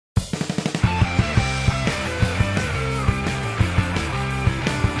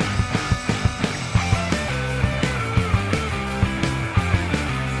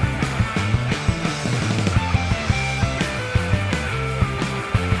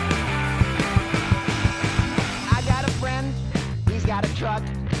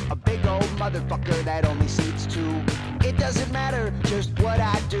motherfucker that only seats two. It doesn't matter just what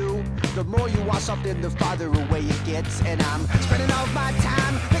I do. The more you want something, the farther away it gets. And I'm spending all my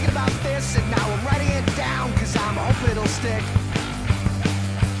time thinking about this, and now I'm writing it down, cause I'm hoping it'll stick.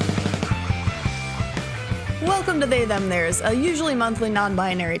 Welcome to They, Them, Theirs, a usually monthly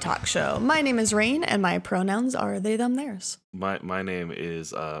non-binary talk show. My name is Rain, and my pronouns are they, them, theirs. My name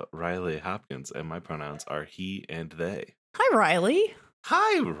is Riley Hopkins, and my pronouns are he and they. Hi, Riley.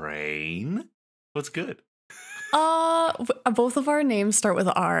 Hi, Rain. What's good? Both of our names start with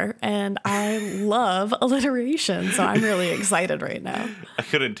R, and I love alliteration, so I'm really excited right now. I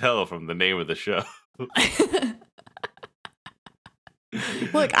couldn't tell from the name of the show.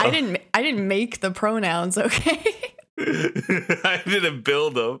 Look, I didn't make the pronouns, okay? I didn't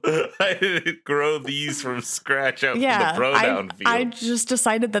build them. I didn't grow these from scratch out from the pronoun field. I just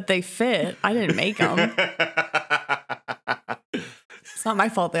decided that they fit. I didn't make them. It's not my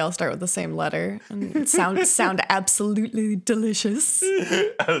fault they all start with the same letter and sound absolutely delicious.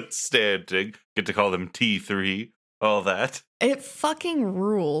 Outstanding. Get to call them T3, all that. It fucking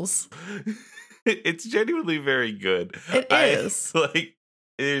rules. It's genuinely very good. It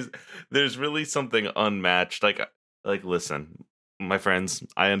is. There's really something unmatched. Like listen, my friends,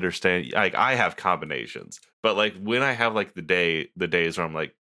 I understand. Like, I have combinations, but like when I have like the days where I'm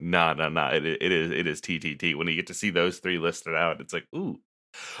like, nah, it is TTT. When you get to see those three listed out, it's like, ooh,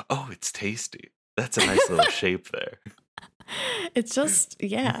 oh, it's tasty. That's a nice little shape there. It's just,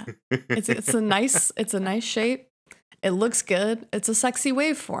 yeah, it's a nice shape. It looks good. It's a sexy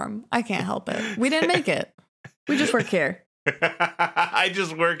waveform. I can't help it. We didn't make it. We just work here. I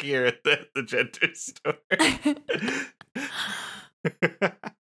just work here at the gender store.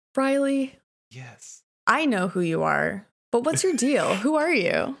 Riley. Yes. I know who you are, but what's your deal? Who are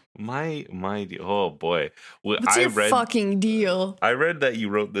you? My deal. Oh boy. What's your fucking deal? I read that you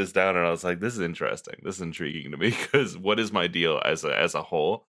wrote this down, and I was like, this is interesting. This is intriguing to me, because what is my deal as a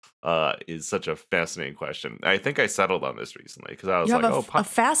whole? Is such a fascinating question. I think I settled on this recently because I was a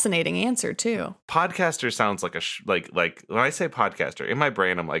fascinating answer too. Podcaster sounds like like when I say podcaster in my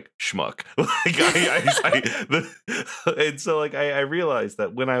brain, I'm like schmuck. And so I realized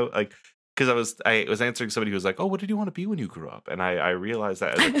that when I because I was answering somebody who was like, oh, what did you want to be when you grew up? And I realized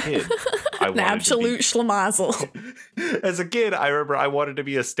that as a kid, I wanted absolute schlemazel. As a kid, I remember I wanted to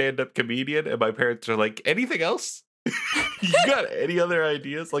be a stand-up comedian, and my parents were like, anything else? You got any other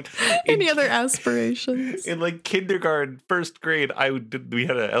ideas? Like any other aspirations? In like kindergarten, first grade, we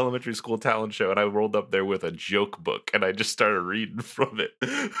had an elementary school talent show, and I rolled up there with a joke book, and I just started reading from it.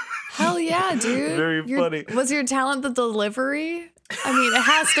 Hell yeah, dude! Very funny. Was your talent the delivery? I mean, it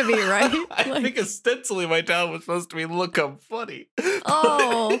has to be, right? I think ostensibly my talent was supposed to be look, I'm funny.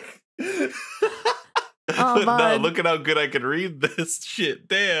 Oh. Oh, no, look at how good I can read this shit.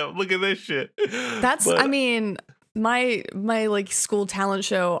 Damn, look at this shit. I mean, my like school talent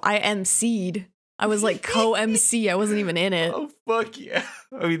show, I emceed. I was like co-MC. I wasn't even in it. Oh, fuck yeah.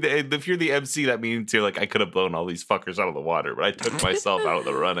 I mean, if you're the MC, that means you're like, I could have blown all these fuckers out of the water, but I took myself out of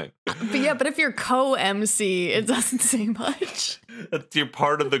the running. But if you're co-MC, it doesn't say much. You're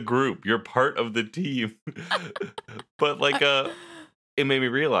part of the group. You're part of the team. But it made me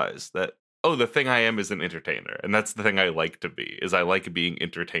realize that, oh, the thing I am is an entertainer. And that's the thing I like to be, is I like being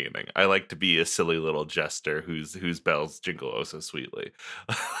entertaining. I like to be a silly little jester whose bells jingle oh so sweetly.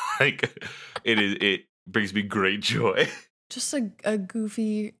 It brings me great joy. Just a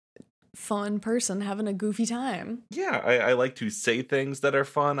goofy, fun person having a goofy time. Yeah, I like to say things that are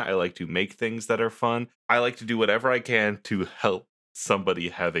fun. I like to make things that are fun. I like to do whatever I can to help somebody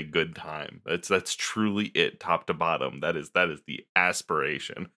have a good time. That's truly it, top to bottom. That is the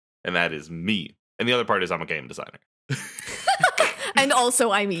aspiration. And that is me. And the other part is I'm a game designer. And also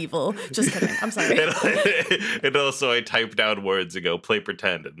I'm evil. Just kidding. I'm sorry. And also I type down words and go play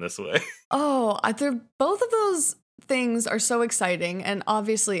pretend in this way. Oh, both of those things are so exciting and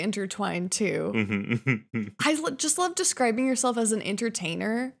obviously intertwined too. I just love describing yourself as an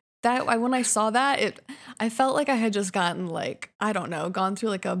entertainer. When I saw that, I felt like I had just gotten gone through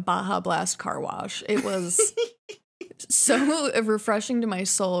like a Baja Blast car wash. It was so refreshing to my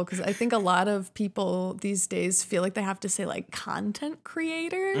soul, because I think a lot of people these days feel like they have to say like content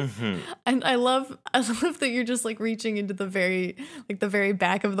creator. And I love that you're just like reaching into the very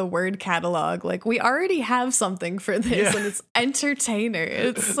back of the word catalog. Like, we already have something for this, and it's entertainer.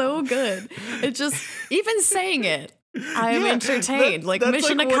 It's so good. It just, even saying it, I am entertained. Like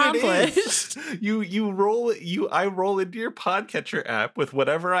mission what it accomplished. is. I roll into your podcatcher app with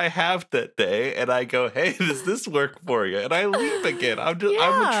whatever I have that day, and I go, "Hey, does this work for you?" And I leave again. I'm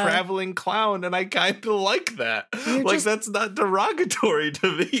a traveling clown, and I kind of like that. That's not derogatory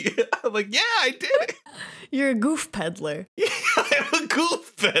to me. I'm like, yeah, I did it. You're a goof peddler. Yeah, I'm a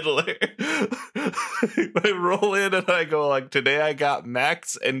goof peddler. I roll in and I go like, today I got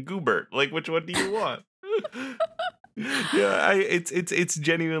Max and Goobert. Like, which one do you want? Yeah, it's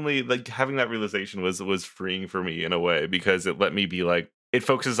genuinely like having that realization was freeing for me in a way, because it let me be like, it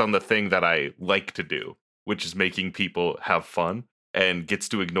focuses on the thing that I like to do, which is making people have fun, and gets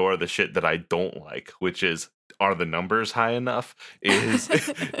to ignore the shit that I don't like, which is, are the numbers high enough? Is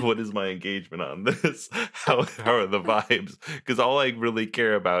what is my engagement on this? How are the vibes? Because all I really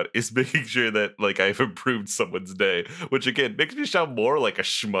care about is making sure that like I've improved someone's day, which again makes me sound more like a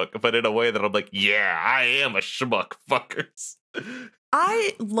schmuck, but in a way that I'm like, yeah, I am a schmuck, fuckers.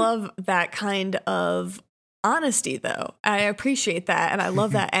 I love that kind of honesty, though. I appreciate that, and I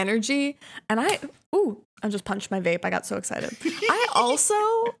love that energy. And I just punched my vape. I got so excited.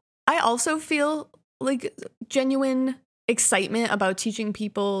 I also feel like genuine excitement about teaching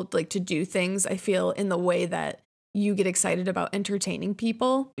people like to do things. I feel in the way that you get excited about entertaining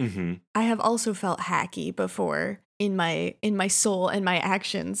people. Mm-hmm. I have also felt hacky before in my soul and my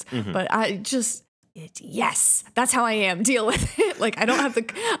actions, but yes, that's how I am. Deal with it. Like I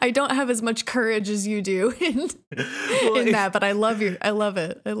don't have as much courage as you do in that, but I love it. I love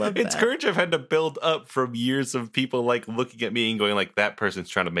it's courage I've had to build up from years of people like looking at me and going like, that person's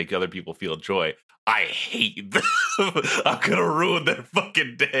trying to make other people feel joy. I hate them. I'm gonna ruin their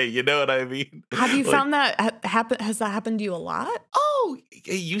fucking day. You know what I mean? Have you found that happen? Has that happened to you a lot? Oh,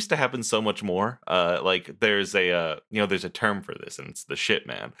 it used to happen so much more. Like there's a term for this, and it's the shit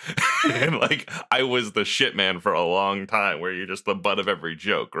man. And like I was the shit man for a long time, where you're just the butt of every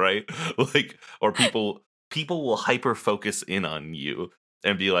joke, right? Like, or people will hyper focus in on you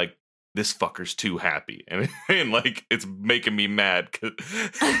and be like, this fucker's too happy, and like it's making me mad.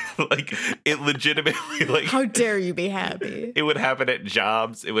 Like it legitimately, like, how dare you be happy? It would happen at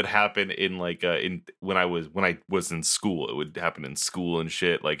jobs. It would happen in like when I was in school. It would happen in school and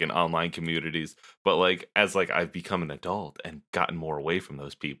shit, like in online communities. But like as like I've become an adult and gotten more away from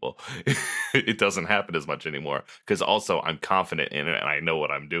those people, it doesn't happen as much anymore. Because also I'm confident in it and I know what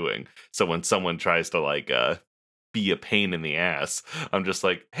I'm doing. So when someone tries to like be a pain in the ass, I'm just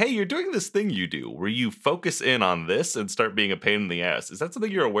like, hey, you're doing this thing you do where you focus in on this and start being a pain in the ass. Is that something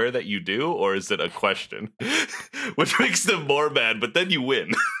you're aware that you do, or is it a question? Which makes them more mad, but then you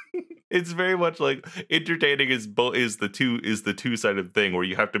win. It's very much like entertaining is the two-sided thing where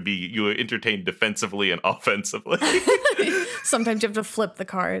you entertain defensively and offensively. Sometimes you have to flip the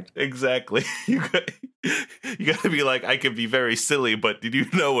card. Exactly. You got to be like, I can be very silly, but did you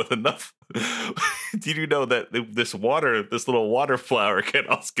know with enough? Did you know that this little water flower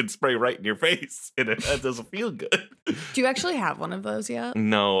can spray right in your face, and it doesn't feel good? Do you actually have one of those yet?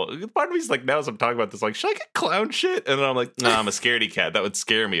 No. Part of me is like, now as I'm talking about this, like, should I get clown shit? And then I'm like, nah, I'm a scaredy cat. That would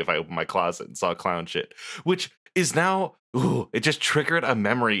scare me if I opened my closet and saw clown shit, which is now, it just triggered a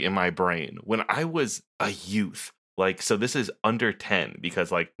memory in my brain when I was a youth. Like, so this is under 10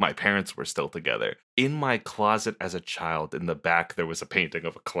 because like my parents were still together. In my closet as a child, in the back, there was a painting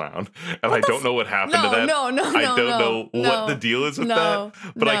of a clown. And I don't know what happened to that. I don't know what the deal is with that.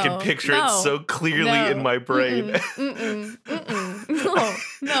 But I can picture it so clearly in my brain.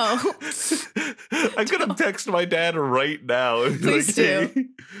 No. I'm going to text my dad right now. And please do.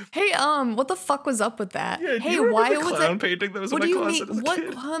 Hey, what the fuck was up with that? Yeah, hey, why was it? Painting that was what in do my you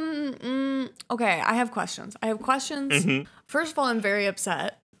closet mean? Okay, I have questions. Mm-hmm. First of all, I'm very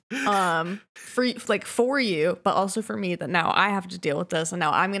upset. For you, but also for me that now I have to deal with this, and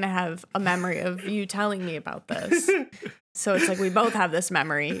now I'm gonna have a memory of you telling me about this. So it's like we both have this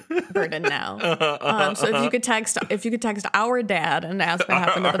memory burden now. So if you could text our dad and ask what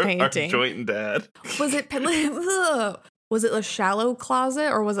happened to the painting. Our joint dad. Was it a shallow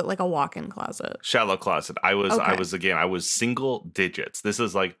closet or was it like a walk-in closet? Shallow closet. I was single digits. This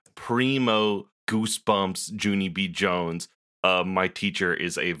is like primo Goosebumps, Junie B. Jones. My teacher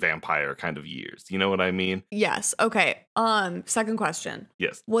is a vampire kind of years. You know what I mean? Yes. Okay. Second question.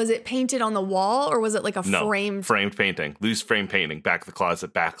 Yes. Was it painted on the wall or was it like framed painting? Loose frame painting. Back of the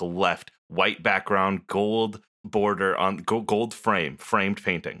closet, back left, white background, gold border on gold framed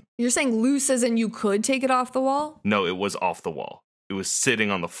painting. You're saying loose as in you could take it off the wall? No, it was off the wall. It was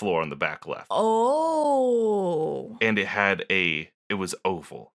sitting on the floor on the back left. Oh. And it was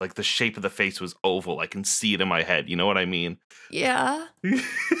oval. Like the shape of the face was oval. I can see it in my head. You know what I mean? Yeah.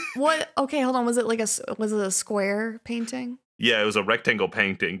 What? Okay, hold on. Was it a square painting? Yeah, it was a rectangle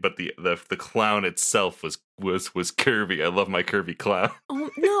painting, but the clown itself was curvy. I love my curvy clown. Oh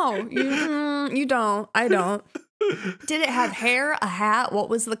no, you don't. I don't. Did it have hair? A hat? What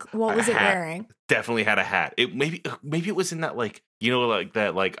was it wearing? Definitely had a hat. It maybe it was in that like like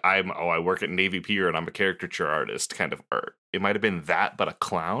that like I work at Navy Pier and I'm a caricature artist kind of art. It might have been that, but a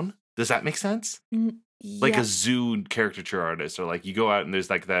clown. Does that make sense? Like a zoo caricature artist, or like you go out and there's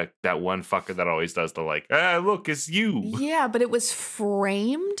like that one fucker that always does the like, look, it's you. Yeah, but it was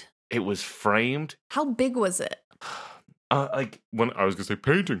framed. It was framed. How big was it? Like when I was gonna say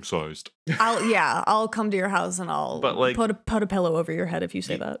painting sized. I'll come to your house and I'll put a pillow over your head if you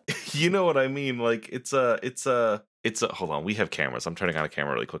say that. You know what I mean? Like it's a hold on, we have cameras. I'm turning on a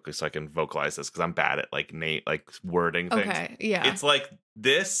camera really quickly so I can vocalize this because I'm bad at like wording things. Okay, yeah. It's like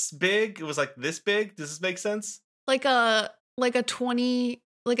this big. It was like this big. Does this make sense? Like an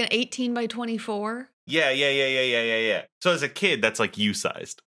 18 by 24. Yeah. So as a kid, that's like you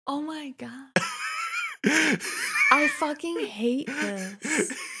sized. Oh my god. I fucking hate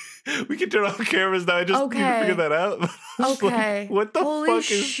this. We can turn off cameras now. I just need to figure that out. Okay. Like, what the Holy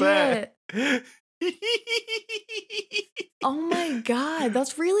fuck is that? Oh my god,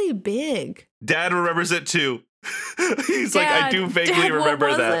 that's really big. Dad remembers it too. He's like, I do vaguely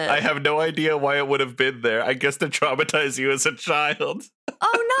remember that. I have no idea why it would have been there. I guess to traumatize you as a child.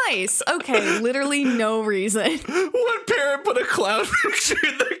 Oh, nice. Okay, literally no reason. One parent put a clown picture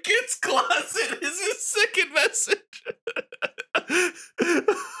in their kid's closet is his second message.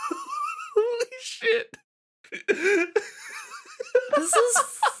 Holy shit. This is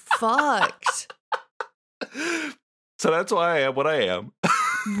fucked. So that's why I am what I am.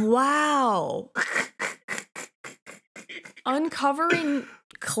 Wow. Uncovering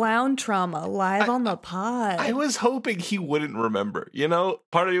clown trauma live on the pod. I was hoping he wouldn't remember.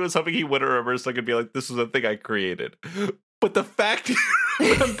 Part of me was hoping he wouldn't remember so I could be like, this was a thing I created. But the fact he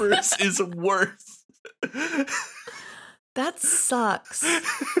remembers is worse. That sucks.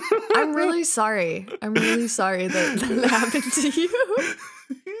 I'm really sorry. that happened to you.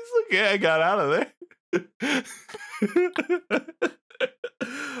 He's like, yeah, I got out of there.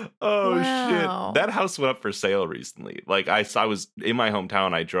 Oh wow. Shit. That house went up for sale recently. Like I was in my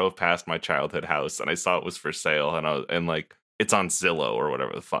hometown, I drove past my childhood house and I saw it was for sale and like it's on Zillow or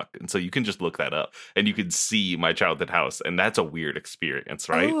whatever the fuck. And so you can just look that up and you can see my childhood house. And that's a weird experience,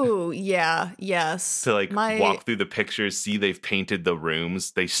 right? Oh, yeah. Yes. To like walk through the pictures, see they've painted the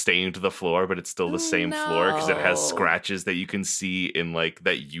rooms, they stained the floor, but it's still the same floor because it has scratches that you can see in like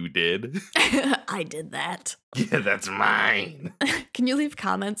that you did. I did that. Yeah, that's mine. Can you leave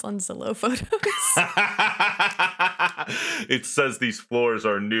comments on Zillow photos? It says these floors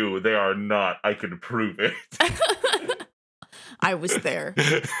are new. They are not. I can prove it. I was there.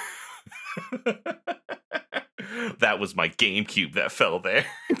 That was my GameCube that fell there.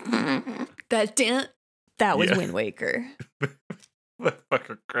 That was Wind Waker. That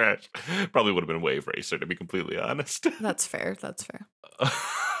fucker crashed. Probably would have been Wave Racer, to be completely honest. That's fair.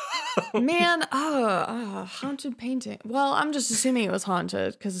 Man, haunted painting. Well, I'm just assuming it was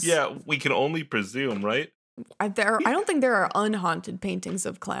haunted because we can only presume, right? I don't think there are unhaunted paintings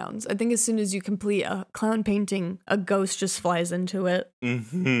of clowns. I think as soon as you complete a clown painting, a ghost just flies into it. Yeah,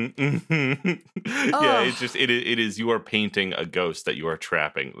 it's just it is you are painting a ghost that you are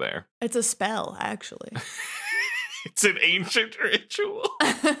trapping there. It's a spell, actually. It's an ancient ritual.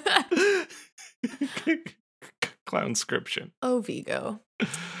 Clownscription. Oh, Vigo.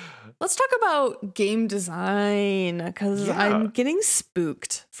 Let's talk about game design because I'm getting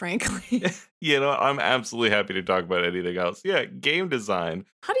spooked, frankly. I'm absolutely happy to talk about anything else. Yeah, game design.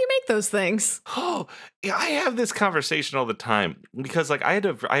 How do you make those things? Oh, yeah, I have this conversation all the time because like I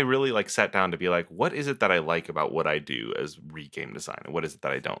really like sat down to be like, what is it that I like about what I do as game design? And what is it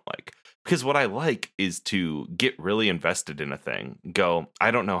that I don't like? Because what I like is to get really invested in a thing, go,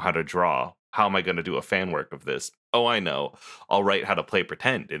 I don't know how to draw. How am I going to do a fan work of this? Oh, I know. I'll write how to play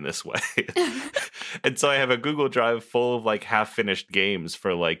pretend in this way. And so I have a Google Drive full of like half finished games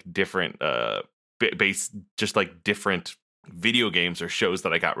for like different just like different video games or shows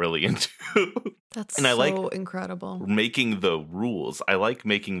that I got really into. That's and I like incredible. Making the rules. I like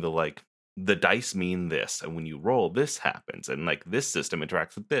making the dice mean this, and when you roll, this happens, and like this system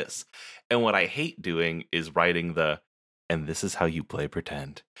interacts with this. And what I hate doing is writing and this is how you play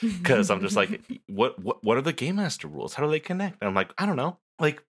pretend. Because I'm just like, what are the Game Master rules? How do they connect? And I'm like, I don't know.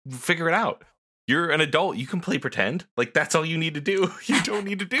 Like, figure it out. You're an adult. You can play pretend. Like, that's all you need to do. You don't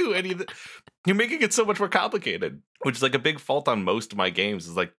need to do any of that. You're making it so much more complicated, which is like a big fault on most of my games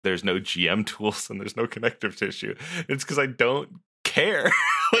is like there's no GM tools and there's no connective tissue. It's because I don't care.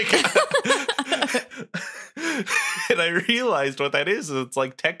 Like, and I realized what that is. It's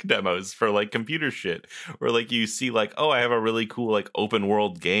like tech demos for like computer shit, where like you see like, oh, I have a really cool like open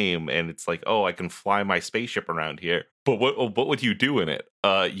world game, and it's like, oh, I can fly my spaceship around here. But what would you do in it?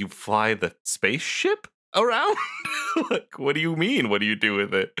 You fly the spaceship around? Like, what do you mean? What do you do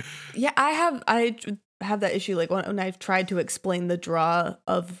with it? Yeah, I have that issue like when I've tried to explain the draw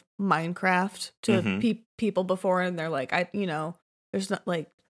of Minecraft to people before, and they're like, there's not like,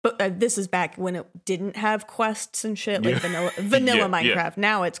 but this is back when it didn't have quests and shit, like vanilla Minecraft. Yeah.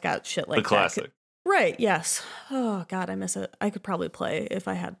 Now it's got shit like the classic. That. Right, yes. Oh, God, I miss it. I could probably play if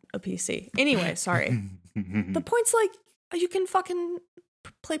I had a PC. Anyway, sorry. The point's like, you can fucking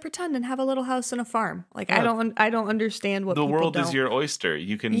play pretend and have a little house and a farm. Like, I don't understand what the world don't. Is your oyster.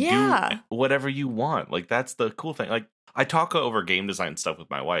 You can do whatever you want. Like, that's the cool thing. Like, I talk over game design stuff with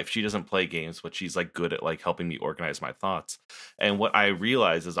my wife. She doesn't play games, but she's like good at like helping me organize my thoughts. And what I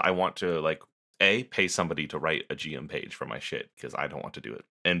realize is I want to like pay somebody to write a GM page for my shit because I don't want to do it.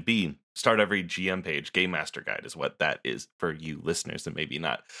 And B, start every GM page. Game Master Guide is what that is for you listeners that maybe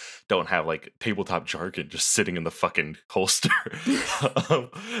don't have like tabletop jargon just sitting in the fucking holster.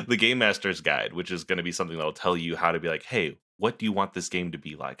 The Game Master's Guide, which is going to be something that'll tell you how to be like, hey, what do you want this game to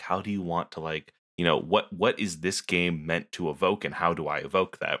be like? How do you want to like, what is this game meant to evoke, and how do I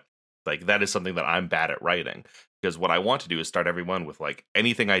evoke that? Like, that is something that I'm bad at writing, because what I want to do is start everyone with like,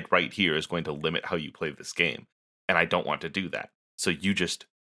 anything I write here is going to limit how you play this game, and I don't want to do that. So you just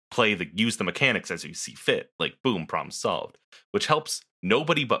use the mechanics as you see fit. Like, boom, problem solved, which helps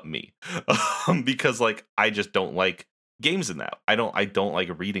nobody but me, because like I just don't like games in that. I don't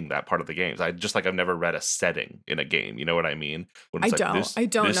like reading that part of the games. I've never read a setting in a game. You know what I mean? When it's I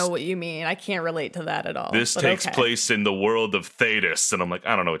don't know what you mean. I can't relate to that at all. This takes place in the world of Thetis, and I'm like,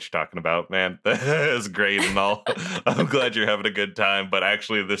 I don't know what you're talking about, man. That's great and all. I'm glad you're having a good time, but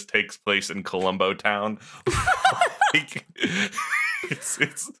actually, this takes place in Columbo Town.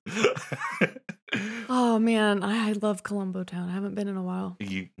 It's Oh man, I love Columbo Town. I haven't been in a while.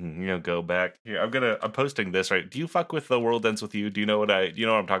 You go back here. I'm posting this, right? Do you fuck with The World Ends With You? Do you know what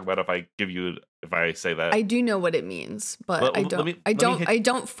I'm talking about if I say that? I do know what it means, but I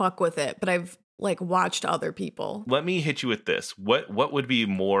don't fuck with it, but I've like watched other people. Let me hit you with this. What would be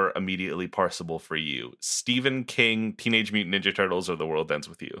more immediately parsable for you? Stephen King, Teenage Mutant Ninja Turtles, or The World Ends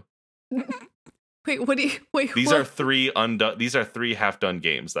With You? Wait, These are three undone. These are 3 half-done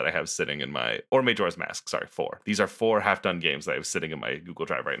games that I have sitting in or Majora's Mask. Sorry, 4. These are 4 half-done games that I have sitting in my Google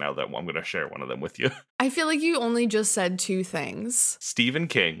Drive right now that I'm going to share one of them with you. I feel like you only just said 2 things. Stephen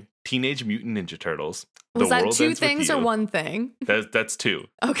King, Teenage Mutant Ninja Turtles. Was that 2 things or 1 thing? That's 2.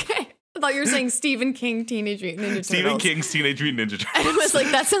 Okay. I thought you were saying Stephen King, Teenage Mutant Ninja Turtles. Stephen King's Teenage Mutant Ninja Turtles. And I was like,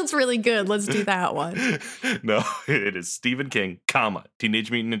 that sounds really good. Let's do that one. No, it is Stephen King, comma,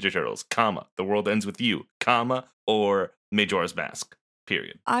 Teenage Mutant Ninja Turtles, comma, The World Ends With You, comma, or Majora's Mask,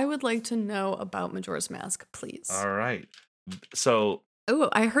 period. I would like to know about Majora's Mask, please. All right. So... Oh,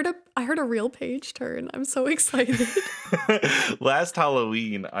 I heard a real page turn. I'm so excited. Last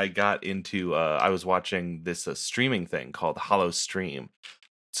Halloween, I got into... I was watching this streaming thing called Hollow Stream.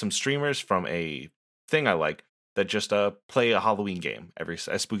 Some streamers from a thing I like that just play a Halloween game,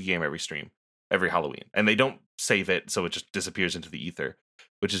 a spooky game every Halloween, and they don't save it, so it just disappears into the ether,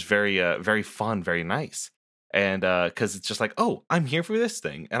 which is very very fun, very nice. And because it's just like, oh, I'm here for this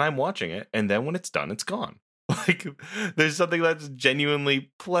thing, and I'm watching it, and then when it's done, it's gone. Like, there's something that's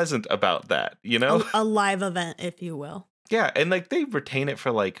genuinely pleasant about that, you know? A live event, if you will. Yeah, and like they retain it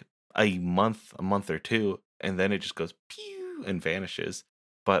for like a month or 2, and then it just goes pew and vanishes.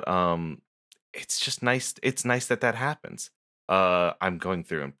 But it's just nice. It's nice that happens. I'm going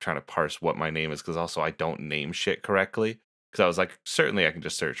through and trying to parse what my name is, because also I don't name shit correctly. Because I was like, certainly I can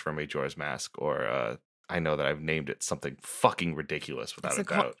just search for Majora's Mask, or I know that I've named it something fucking ridiculous without a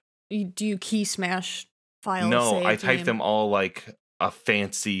doubt. Do you key smash files? No, I type them all like a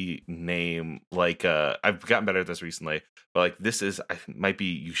fancy name. Like I've gotten better at this recently, but like this might be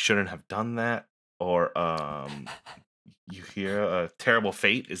you shouldn't have done that, or you hear a terrible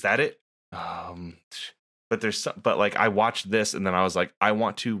fate. Is that it? But like I watched this and then I was like, I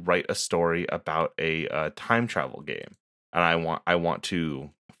want to write a story about a time travel game, and I want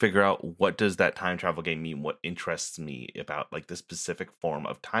to figure out what does that time travel game mean, what interests me about like the specific form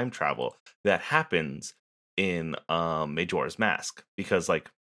of time travel that happens in Majora's Mask, because like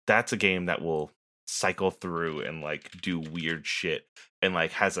that's a game that will cycle through and like do weird shit and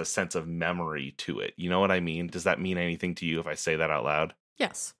like has a sense of memory to it. You know what I mean? Does that mean anything to you if I say that out loud?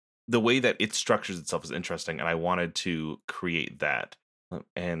 Yes. The way that it structures itself is interesting, and I wanted to create that.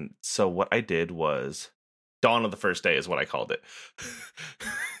 And so what I did was Dawn of the First Day is what I called it.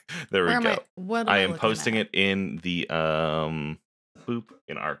 There we go. I am posting it in the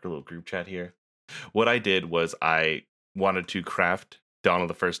in our little group chat here. What I did was I wanted to craft Dawn of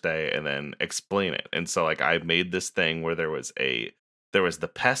the First Day and then explain it. And so like I made this thing where there was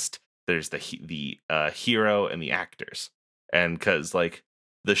the pest, there's the hero and the actors. And because like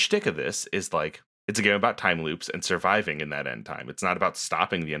the shtick of this is like it's a game about time loops and surviving in that end time. It's not about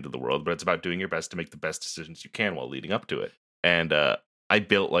stopping the end of the world, but it's about doing your best to make the best decisions you can while leading up to it. And I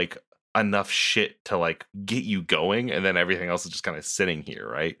built like enough shit to like get you going, and then everything else is just kind of sitting here,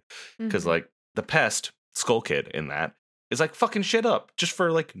 right? Because like the pest, Skull Kid in that, is like fucking shit up just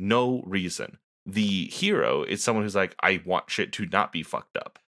for like no reason. The hero is someone who's like, I want shit to not be fucked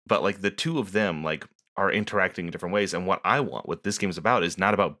up. But like the two of them like are interacting in different ways. And what this game is about is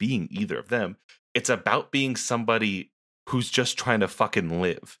not about being either of them. It's about being somebody who's just trying to fucking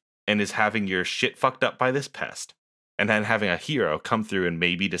live and is having your shit fucked up by this pest. And then having a hero come through and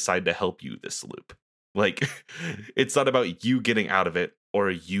maybe decide to help you this loop. Like, it's not about you getting out of it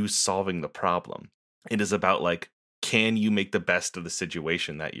or you solving the problem. It is about like, can you make the best of the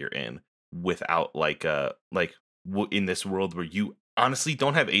situation that you're in without in this world where you honestly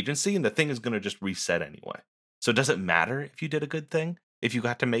don't have agency and the thing is going to just reset anyway. So it doesn't matter if you did a good thing, if you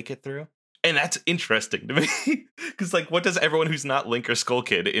got to make it through. And that's interesting to me because like, what does everyone who's not Link or Skull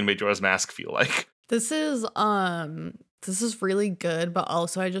Kid in Majora's Mask feel like? This is really good, but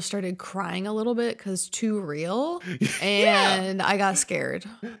also I just started crying a little bit because too real, and I got scared.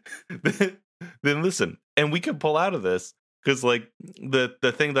 Then listen, and we can pull out of this because like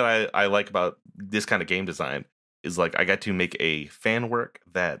the thing that I like about this kind of game design is like I got to make a fan work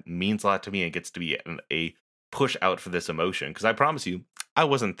that means a lot to me and gets to be a push out for this emotion. Because I promise you, I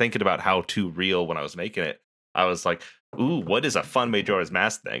wasn't thinking about how too real when I was making it. I was like, ooh, what is a fun Majora's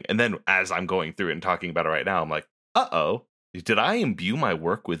Mask thing? And then as I'm going through it and talking about it right now, I'm like, uh-oh, did I imbue my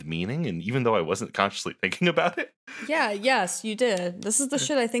work with meaning? And even though I wasn't consciously thinking about it? Yeah, yes, you did. This is the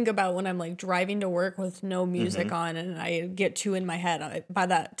shit I think about when I'm like driving to work with no music on and I get too in my head. By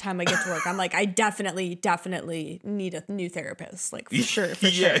that time I get to work, I'm like, I definitely need a new therapist. Like, for sure.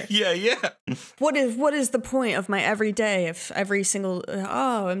 Yeah. What is the point of my everyday if every single,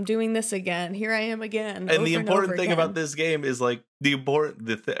 I'm doing this again. Here I am again. And the important thing about this game is like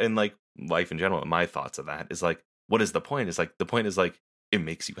and like life in general, my thoughts of that is like, what is the point? Is like the point is like it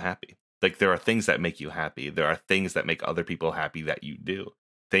makes you happy. Like there are things that make you happy. There are things that make other people happy that you do.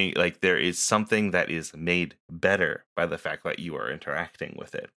 There is something that is made better by the fact that you are interacting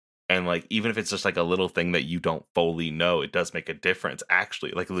with it. And like even if it's just like a little thing that you don't fully know, it does make a difference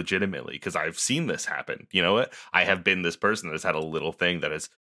actually, like legitimately, because I've seen this happen. You know what? I have been this person that's had a little thing that has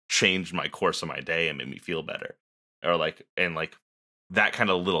changed my course of my day and made me feel better. Or like, and like that kind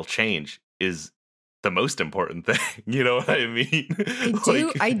of little change is the most important thing. You know what I mean?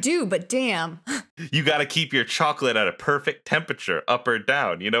 I do, but damn. You got to keep your chocolate at a perfect temperature, up or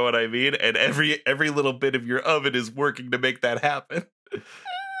down. You know what I mean? And every little bit of your oven is working to make that happen.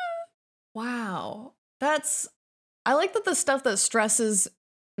 Wow. I like that the stuff that stresses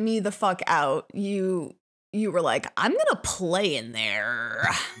me the fuck out, you were like, I'm going to play in there.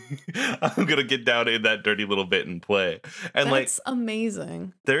 I'm going to get down in that dirty little bit and play. And that's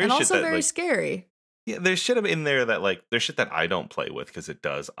amazing. There is and also shit that, very scary. Yeah, there's shit in there that like there's shit that I don't play with because it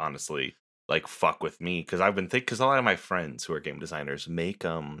does honestly like fuck with me because I've been because a lot of my friends who are game designers make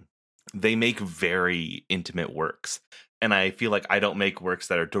they make very intimate works, and I feel like I don't make works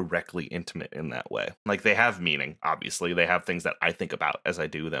that are directly intimate in that way. Like they have meaning, obviously they have things that I think about as I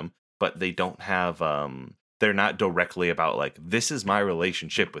do them, but they don't have they're not directly about like this is my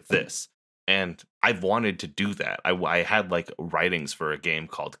relationship with this. And I've wanted to do that. I had like writings for a game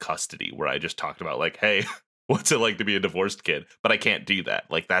called Custody where I just talked about like, hey, what's it like to be a divorced kid? But I can't do that.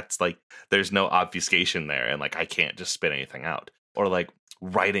 Like that's like there's no obfuscation there, and like I can't just spit anything out. Or like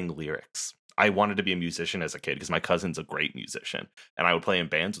writing lyrics. I wanted to be a musician as a kid because my cousin's a great musician and I would play in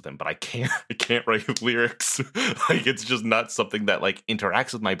bands with him, but I can't write lyrics. Like it's just not something that like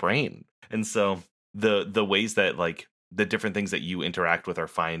interacts with my brain. And so the ways that like the different things that you interact with or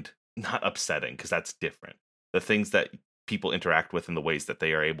find not upsetting, because that's different. The things that people interact with in the ways that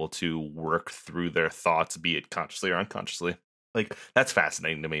they are able to work through their thoughts, be it consciously or unconsciously. Like that's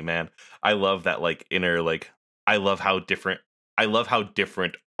fascinating to me, man. I love that like inner like I love how different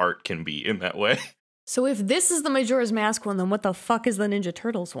art can be in that way. So if this is the Majora's Mask one, then what the fuck is the Ninja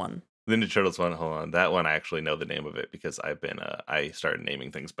Turtles one? The Ninja Turtles one, hold on. That one I actually know the name of it because I've been I started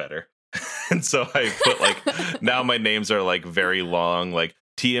naming things better. And so I put like now my names are like very long, like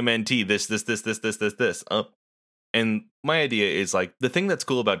TMNT, this. And my idea is like the thing that's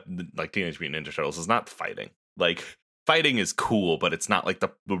cool about like Teenage Mutant Ninja Turtles is not fighting. Like fighting is cool, but it's not like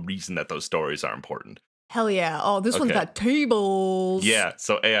the reason that those stories are important. Hell yeah. Oh, this one's Okay. got tables. Yeah.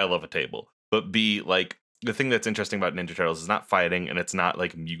 So A, I love a table. But B, like the thing that's interesting about Ninja Turtles is not fighting, and it's not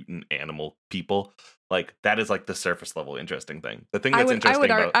like mutant animal people. Like that is like the surface level interesting thing. The thing that's interesting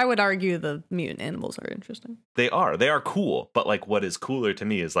about I would argue the mutant animals are interesting. they are cool. But like what is cooler to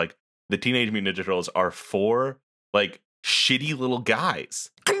me is like the Teenage Mutant Ninja Turtles are 4 like shitty little guys.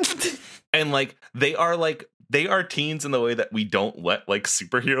 And like they are teens in the way that we don't let like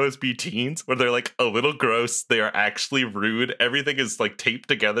superheroes be teens, where they're like a little gross, they are actually rude, everything is like taped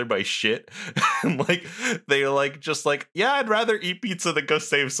together by shit. And like they're like just like, yeah, I'd rather eat pizza than go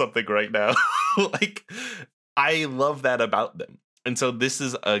save something right now. Like I love that about them. And so this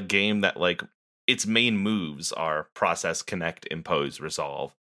is a game that like its main moves are process, connect, impose,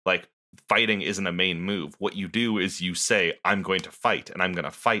 resolve. Like fighting isn't a main move. What you do is you say, I'm going to fight, and I'm going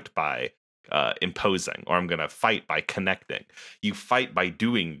to fight by imposing, or I'm going to fight by connecting. You fight by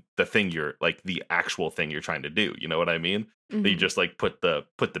doing the thing you're like the actual thing you're trying to do. You know what I mean? Mm-hmm. You just like put the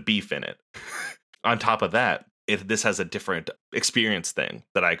beef in it. On top of that, this has a different experience thing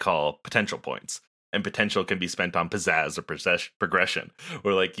that I call potential points. And potential can be spent on pizzazz or progression,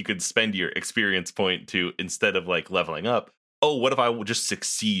 where like you could spend your experience point to, instead of like leveling up, oh, what if I will just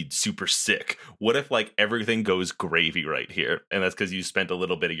succeed super sick? What if like everything goes gravy right here? And that's because you spent a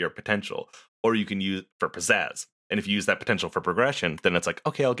little bit of your potential. Or you can use for pizzazz. And if you use that potential for progression, then it's like,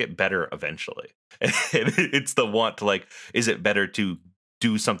 okay, I'll get better eventually. And it's the want to like, is it better to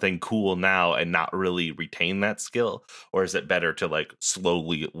do something cool now and not really retain that skill? Or is it better to like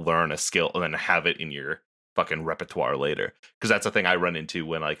slowly learn a skill and then have it in your fucking repertoire later? Because that's the thing I run into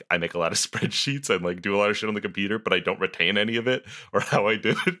when like I make a lot of spreadsheets and like do a lot of shit on the computer, but I don't retain any of it or how I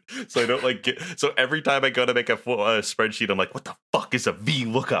did it. So I don't like get, so every time I go to make a full spreadsheet, I'm like, what the fuck is a V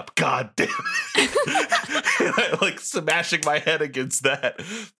lookup? God damn it. And I like smashing my head against that.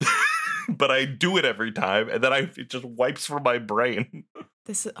 But I do it every time, and then it just wipes from my brain.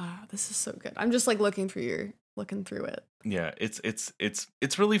 This is so good. I'm just like looking through it. Yeah,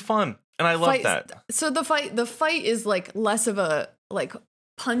 it's really fun, and I love that. So the fight is like less of a like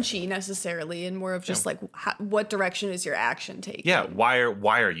punchy necessarily, and more of just like what direction is your action taking? Yeah, why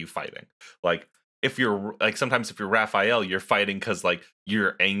are you fighting? Like if you're like sometimes if you're Raphael, you're fighting because like you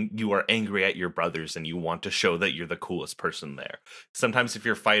are angry at your brothers and you want to show that you're the coolest person there. Sometimes if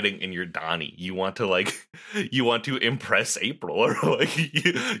you're fighting and you're Donnie, you want to impress April, or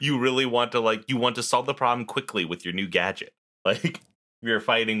like you really want to like you want to solve the problem quickly with your new gadget. Like you're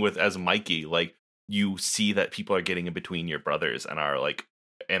fighting with as Mikey, like you see that people are getting in between your brothers and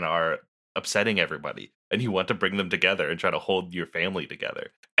are upsetting everybody, and you want to bring them together and try to hold your family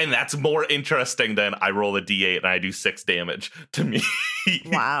together. And that's more interesting than I roll a d8 and I do 6 damage to me.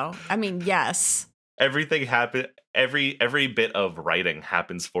 Wow. I mean, yes. Everything happen. Every bit of writing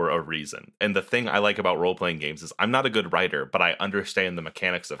happens for a reason. And the thing I like about role-playing games is I'm not a good writer, but I understand the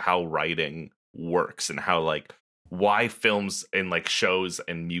mechanics of how writing works and how like why films and like shows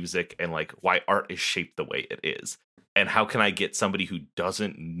and music and like why art is shaped the way it is. And how can I get somebody who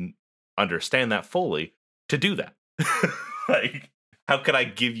doesn't understand that fully to do that? Like, how can I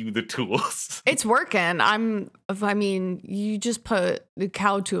give you the tools? It's working. I mean, you just put the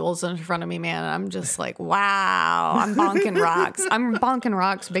cow tools in front of me, man. And I'm just like, wow, I'm bonking rocks. I'm bonking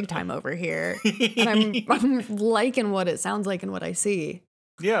rocks big time over here. And I'm liking what it sounds like and what I see.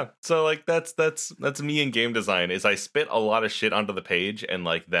 Yeah, so like that's me in game design is I spit a lot of shit onto the page, and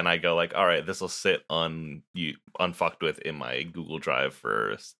like then I go like, all right, this will sit unfucked with in my Google Drive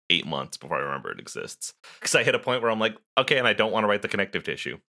for 8 months before I remember it exists. Because I hit a point where I'm like, okay, and I don't want to write the connective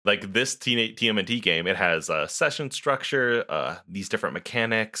tissue. Like this TMNT game, it has a session structure, these different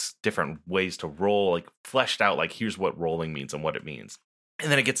mechanics, different ways to roll, like fleshed out. Like here's what rolling means and what it means.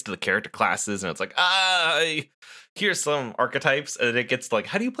 And then it gets to the character classes, and it's like, here's some archetypes. And then it gets to like,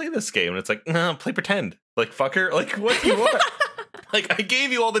 how do you play this game? And it's like, no, play pretend. Like, fucker, like, what do you want? Like, I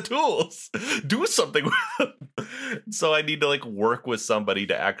gave you all the tools. Do something with them. So I need to like work with somebody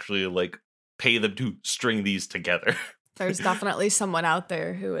to actually like pay them to string these together. There's definitely someone out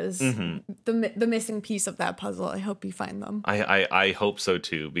there who is the missing piece of that puzzle. I hope you find them. I hope so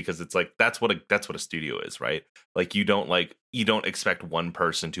too, because it's like that's what a studio is, right? Like you don't expect one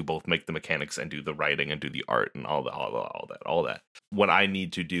person to both make the mechanics and do the writing and do the art and all that. What I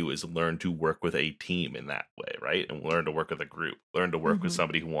need to do is learn to work with a team in that way, right? And learn to work with a group, learn to work with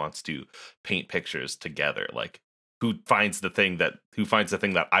somebody who wants to paint pictures together, like who finds the thing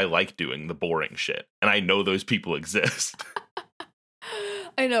that I like doing, the boring shit. And I know those people exist.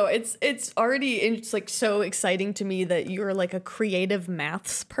 I know it's already it's like so exciting to me that you're like a creative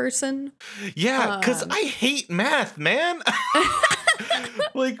maths person. Yeah, because I hate math, man.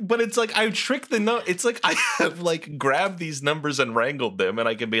 Like, but it's like I trick the note. It's like I have like grabbed these numbers and wrangled them, and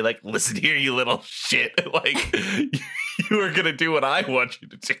I can be like, "Listen here, you little shit! Like, you are gonna do what I want you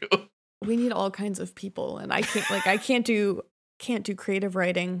to do." We need all kinds of people, and I can't do creative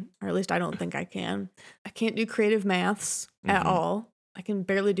writing, or at least I don't think I can. I can't do creative maths at all. I can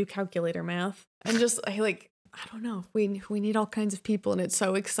barely do calculator math, and I don't know. We need all kinds of people, and it's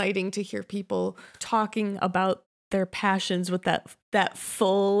so exciting to hear people talking about their passions with that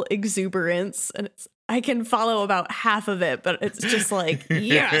full exuberance, and I can follow about half of it, but it's just like,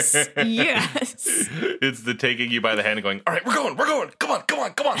 yes. It's the taking you by the hand and going, all right, we're going, come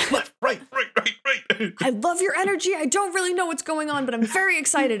on, left, right. I love your energy. I don't really know what's going on, but I'm very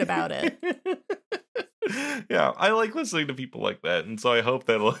excited about it. Yeah, I like listening to people like that, and so I hope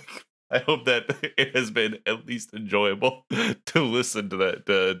that it has been at least enjoyable to listen to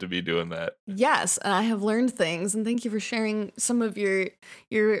that, to be doing that. Yes, and I have learned things, and thank you for sharing some of your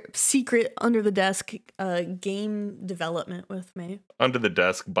secret under the desk game development with me. Under the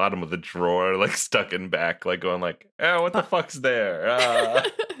desk, bottom of the drawer, like stuck in back, like going like, oh, what the fuck's there?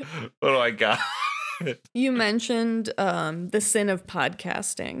 What do I got? You mentioned the sin of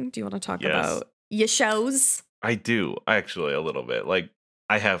podcasting. Do you want to talk about your shows? I do, actually, a little bit. Like,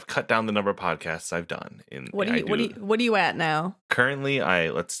 I have cut down the number of podcasts I've done. What are you at now? Currently,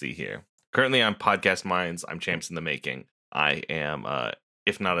 let's see here. Currently, I'm Podcast Minds. I'm Champs in the Making. I am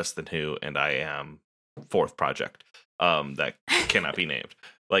If Not Us Then Who, and I am Fourth Project. That cannot be named.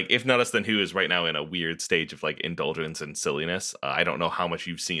 Like, If Not Us Then Who is right now in a weird stage of like indulgence and silliness. I don't know how much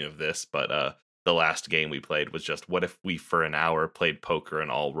you've seen of this, but the last game we played was just what if we for an hour played poker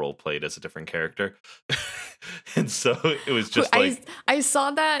and all role played as a different character. And so it was just I saw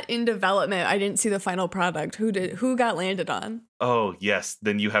that in development. I didn't see the final product. Who got landed on? Oh yes,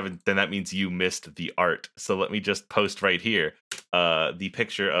 then that means you missed the art. So let me just post right here the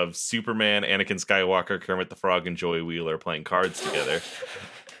picture of Superman, Anakin Skywalker, Kermit the Frog, and Joey Wheeler playing cards together.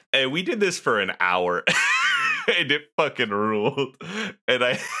 And we did this for an hour. And it fucking ruled. And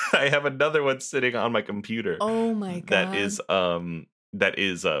I have another one sitting on my computer. Oh my god. That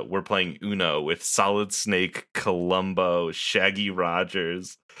is we're playing Uno with Solid Snake, Columbo, Shaggy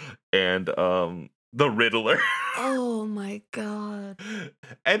Rogers, and the Riddler. Oh my god.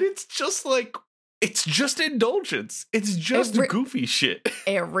 And it's just indulgence. It's just goofy shit.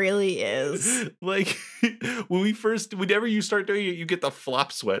 It really is. Like whenever you start doing it, you get the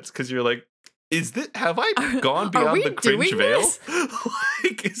flop sweats because you're like, have I gone beyond the cringe veil?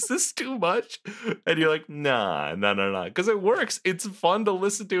 Like, is this too much? And you're like, nah. Because it works. It's fun to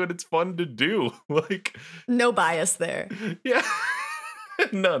listen to and it's fun to do. Like, no bias there. Yeah.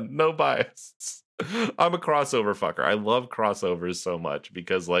 No bias. I'm a crossover fucker. I love crossovers so much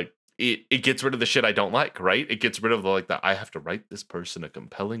because like it gets rid of the shit I don't like, right? It gets rid of I have to write this person a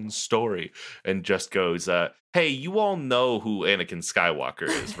compelling story and just goes, hey, you all know who Anakin Skywalker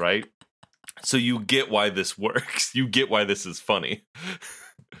is, right? So you get why this works. You get why this is funny.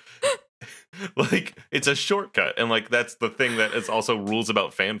 Like, it's a shortcut. And like, that's the thing that is also rules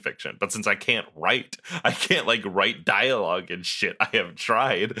about fan fiction. But since I can't write dialogue and shit, I have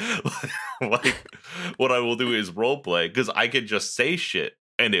tried. Like, what I will do is roleplay because I can just say shit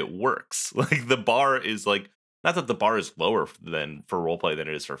and it works. Like, the bar is like, not that the bar is lower for roleplay than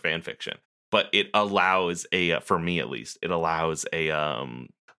it is for fan fiction, but it allows for me at least, it allows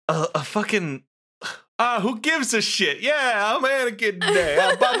a fucking who gives a shit? Yeah, I'm Anakin today.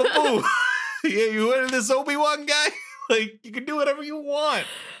 I'm Baba Boo. Yeah, you into this Obi-Wan guy? Like, you can do whatever you want.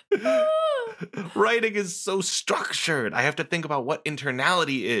 Writing is so structured. I have to think about what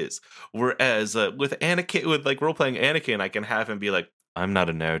internality is. Whereas with Anakin, with like role-playing Anakin, I can have him be like, I'm not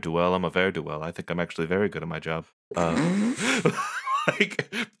a ne'er-do-well, I'm a ver-do-well. I think I'm actually very good at my job. Like,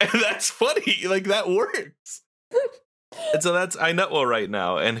 and that's funny. Like, that works. And so that's I Nutwell right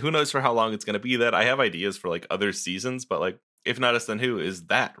now, and who knows for how long it's going to be that. I have ideas for like other seasons, but like If Not Us Then Who is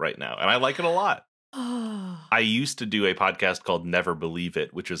that right now, and I like it a lot. I used to do a podcast called Never Believe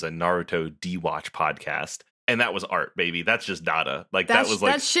It, which was a Naruto D-Watch podcast, and that was art, baby. That's just data. Like that was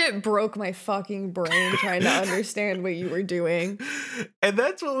like that shit broke my fucking brain trying to understand what you were doing. And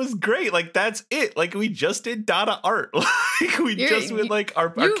that's what was great. Like that's it. Like we just did data art. Like we just went like our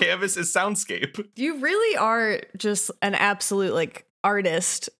canvas is soundscape. You really are just an absolute like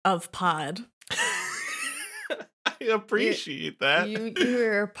artist of pod. appreciate that.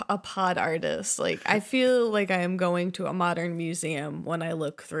 You're a pod artist. Like, I feel like I am going to a modern museum when I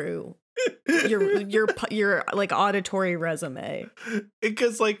look through your like auditory resume.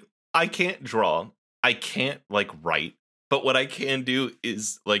 Because like I can't draw, I can't like write, but what I can do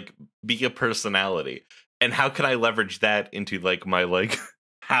is like be a personality. And how can I leverage that into like my like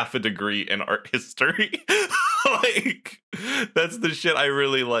half a degree in art history? Like that's the shit I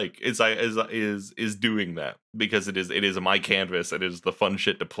really like is doing that, because it is my canvas. It is the fun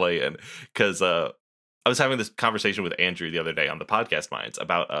shit to play in. Because I was having this conversation with Andrew the other day on the Podcast Minds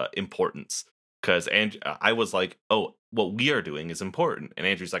about importance. Because I was like, oh, what we are doing is important. And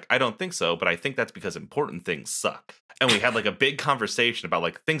Andrew's like, I don't think so, but I think that's because important things suck. And we had like a big conversation about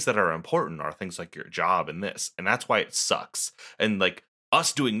like things that are important are things like your job and this. And that's why it sucks. And like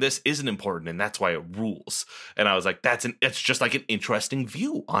us doing this isn't important, and that's why it rules. And I was like, it's just like an interesting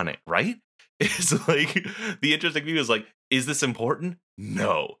view on it, right? It's like the interesting view is like, is this important?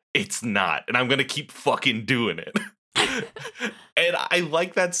 No, it's not. And I'm going to keep fucking doing it. And I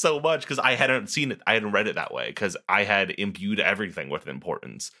like that so much because I hadn't seen it. I hadn't read it that way because I had imbued everything with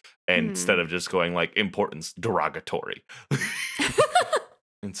importance instead of just going like importance derogatory.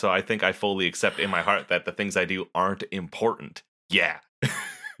 And so I think I fully accept in my heart that the things I do aren't important. Yeah.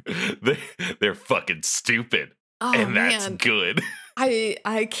 They're fucking stupid. Oh, and that's man. good.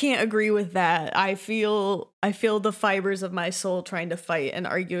 I can't agree with that. I feel the fibers of my soul trying to fight and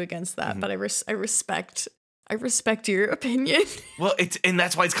argue against that, but I respect your opinion. Well, and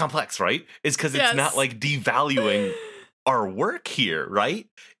that's why it's complex, right? It's because it's not like devaluing our work here, right?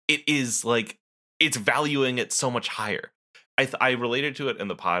 It is like it's valuing it so much higher. I related to it in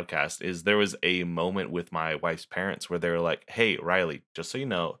the podcast. Is there was a moment with my wife's parents where they were like, "Hey, Riley, just so you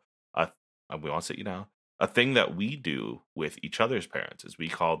know, we want to let you know, a thing that we do with each other's parents is we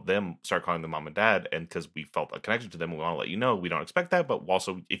start calling them mom and dad, and because we felt a connection to them, we want to let you know we don't expect that, but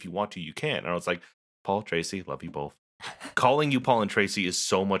also if you want to, you can." And I was like, Paul, Tracy, love you both. Calling you Paul and Tracy is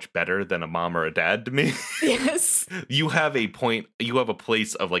so much better than a mom or a dad to me. Yes. You have a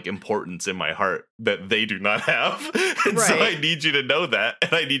place of like importance in my heart that they do not have. And so I need you to know that.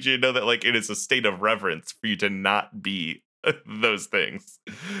 And I need you to know that like it is a state of reverence for you to not be those things.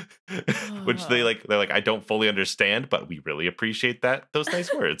 Which they're like, I don't fully understand, but we really appreciate those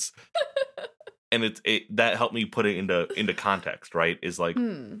nice words. And that helped me put it into context, right? Is like,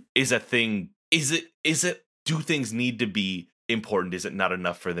 is it do things need to be important? Is it not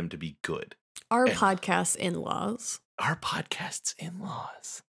enough for them to be good? Our podcast in-laws. Our podcast's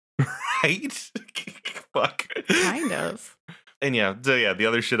in-laws. Right? Fuck. Kind of. And the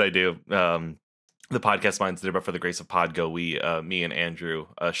other shit I do, the Podcast Minds did, but for the grace of Podgo, me and Andrew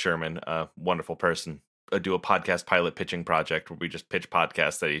Sherman, a wonderful person, do a podcast pilot pitching project where we just pitch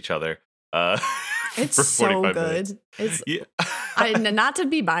podcasts at each other. It's so good. Minutes. It's not to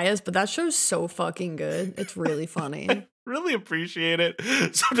be biased, but that show's so fucking good. It's really funny. I really appreciate it.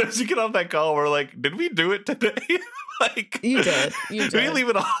 Sometimes you get off that call, we're like, did we do it today? Like you did. Did we leave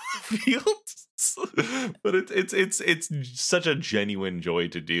it on the field? But it's such a genuine joy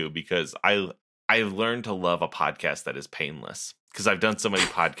to do because I've learned to love a podcast that is painless. Because I've done so many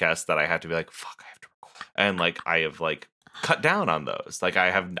podcasts that I have to be like, fuck, I have to record. And like I have like cut down on those. Like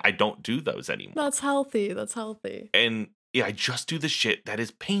I don't do those anymore. That's healthy. And yeah, I just do the shit that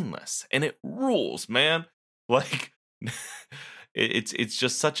is painless, and it rules, man. Like it's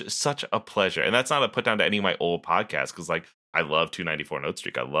just such a pleasure. And that's not a put down to any of my old podcasts, because like I love 294 Note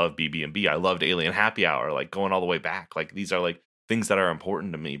Streak, I love BB&B, I loved Alien Happy Hour, like going all the way back. Like these are like things that are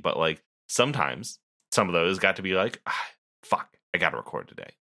important to me, but like sometimes some of those got to be like, fuck, I gotta record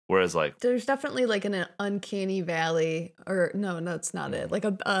today. Whereas like there's definitely like an uncanny valley, or no, it's not it. Like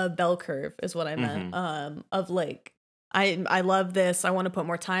a bell curve is what I meant. Of like I love this. I want to put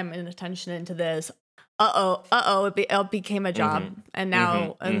more time and attention into this. It became a job, and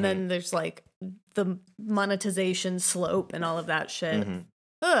now then there's like the monetization slope and all of that shit.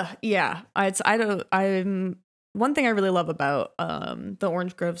 Yeah. I'm one thing I really love about the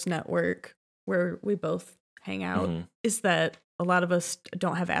Orange Groves Network, where we both hang out, is that a lot of us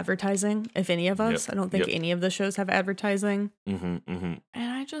don't have advertising. If any of us, I don't think any of the shows have advertising. And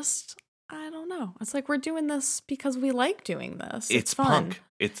I don't know. It's like we're doing this because we like doing this. It's fun. Punk.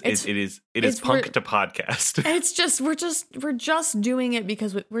 It is punk to podcast. It's just we're just doing it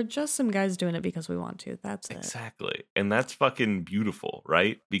because we're just some guys doing it because we want to. That's it. Exactly. And that's fucking beautiful,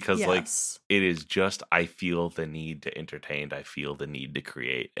 right? Because like it is just, I feel the need to entertain, I feel the need to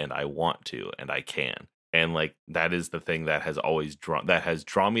create, and I want to, and I can. And like that is the thing that has always drawn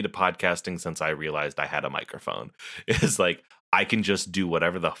me to podcasting since I realized I had a microphone. It's like I can just do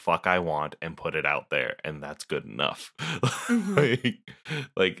whatever the fuck I want and put it out there, and that's good enough.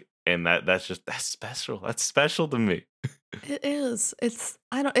 And that's special. That's special to me. It is. It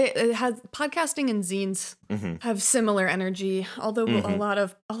has podcasting and zines have similar energy, although a lot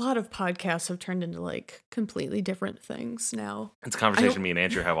of podcasts have turned into like completely different things now. It's a conversation me and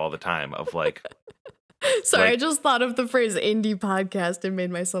Andrew have all the time of like. Sorry, like, I just thought of the phrase indie podcast and made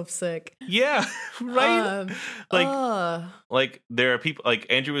myself sick. Yeah, right. Like there are people, like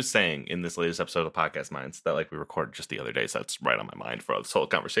Andrew was saying in this latest episode of Podcast Minds that like we recorded just the other day, so that's right on my mind for this whole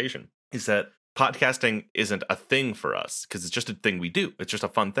conversation, is that podcasting isn't a thing for us because it's just a thing we do. It's just a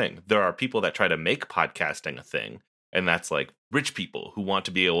fun thing. There are people that try to make podcasting a thing, and that's like rich people who want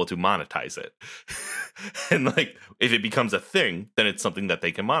to be able to monetize it. And like if it becomes a thing, then it's something that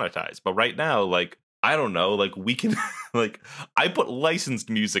they can monetize. But right now, like, I don't know, like we can, like I put licensed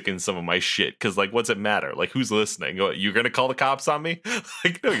music in some of my shit because like what's it matter? Like who's listening? You're going to call the cops on me?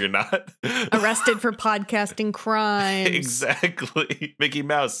 Like, no, you're not. Arrested for podcasting crimes. Exactly. Mickey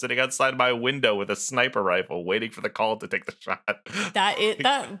Mouse sitting outside my window with a sniper rifle waiting for the call to take the shot.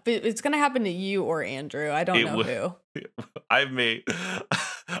 It's going to happen to you or Andrew. I don't know who.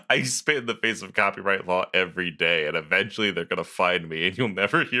 I spit in the face of copyright law every day, and eventually they're gonna find me, and you'll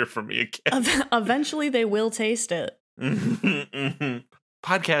never hear from me again. Eventually, they will taste it.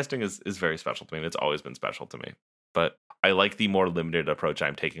 Podcasting is very special to me, and it's always been special to me. But I like the more limited approach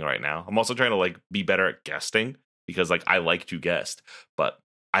I'm taking right now. I'm also trying to like be better at guesting because like I like to guest, but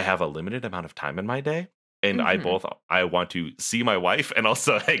I have a limited amount of time in my day. And I want to see my wife and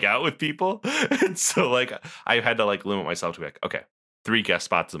also hang out with people. And so like I had to like limit myself to be like, okay, 3 guest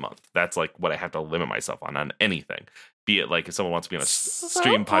spots a month. That's like what I have to limit myself on anything. Be it like if someone wants to be on a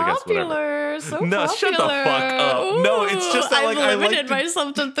stream podcast, whatever. No, shut the fuck up. Ooh, no, it's just that like I've limited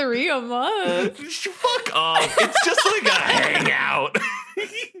myself to 3 a month. Fuck off. It's just like a hangout.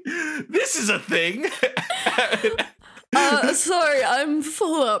 This is a thing. Sorry, I'm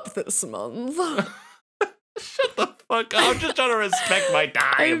full up this month. Shut the fuck up. I'm just trying to respect my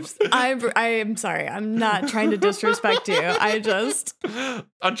time. I'm sorry. I'm not trying to disrespect you. I'm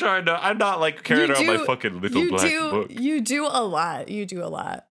not like carrying around my fucking little black book. You do a lot. You do a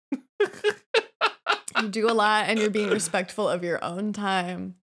lot. You do a lot, and you're being respectful of your own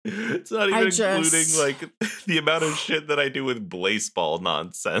time. It's not even including like the amount of shit that I do with Blaseball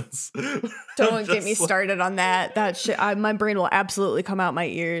nonsense. Don't get me started on that. That shit. My brain will absolutely come out my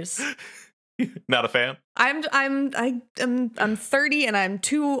ears. Not a fan. I'm 30 and I'm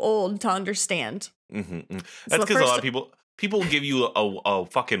too old to understand. Mm-hmm. That's because a lot of people give you a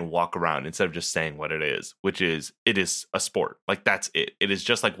fucking walk around instead of just saying what it is, which is it is a sport. Like that's it. It is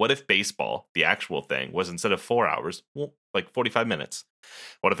just like what if baseball, the actual thing, was instead of 4 hours, well, like 45 minutes.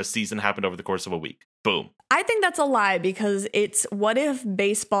 What if a season happened over the course of a week? Boom. I think that's a lie because it's what if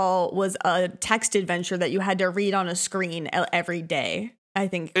baseball was a text adventure that you had to read on a screen every day. I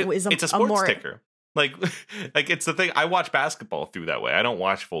think it's a sports ticker. Like it's the thing. I watch basketball through that way. I don't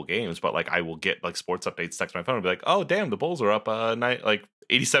watch full games, but like I will get like sports updates text my phone and be like, oh damn, the Bulls are up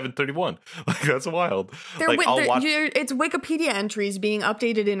 87-31. Like that's wild. I'll watch. It's Wikipedia entries being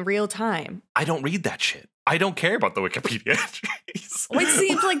updated in real time. I don't read that shit. I don't care about the Wikipedia entries. Well, it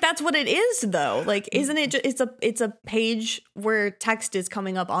seems like that's what it is, though. Like, isn't it? It's a page where text is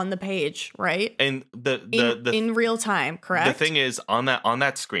coming up on the page, right? And in real time, correct? The thing is, on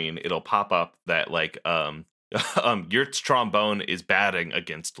that screen, it'll pop up that like Yurt's trombone is batting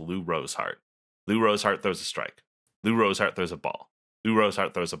against Lou Rosehart. Lou Rosehart throws a strike. Lou Rosehart throws a ball. Lou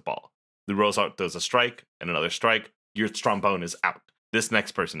Rosehart throws a ball. Lou Rosehart throws a strike and another strike. Yurt's trombone is out. This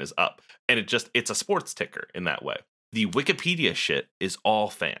next person is up. And it's a sports ticker in that way. The Wikipedia shit is all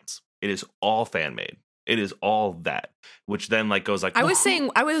fans. It is all fan made. It is all that, which then like goes like, I was saying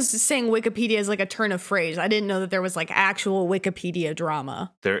Wikipedia is like a turn of phrase. I didn't know that there was like actual Wikipedia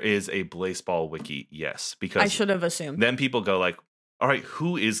drama. There is a Blaseball wiki. Yes. Because I should have assumed. Then people go like, all right,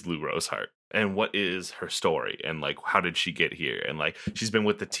 who is Lou Rosehart? And what is her story? And like, how did she get here? And like, she's been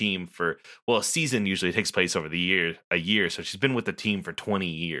with the team for, well, a season usually takes place over a year. So she's been with the team for 20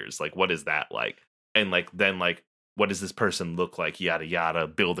 years. Like, what is that like? And like, then like, what does this person look like? Yada, yada,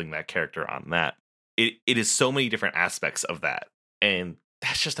 building that character on that. It is so many different aspects of that. And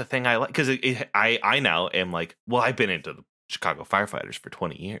that's just a thing I like. Because I now am like, well, I've been into the Chicago Firefighters for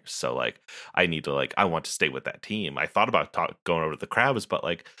 20 years. So like I need to like I want to stay with that team. I thought about going over to the Crabs, but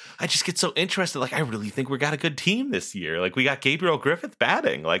like I just get so interested. Like I really think we got a good team this year. Like we got Gabriel Griffith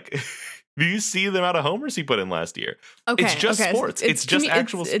batting. Like do you see the amount of homers he put in last year? Okay, it's just sports. It's just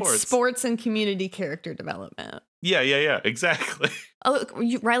actual sports. It's sports and community character development. Yeah, exactly. look,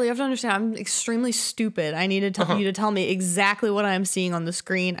 Riley, you have to understand, I'm extremely stupid. I need to tell you to tell me exactly what I'm seeing on the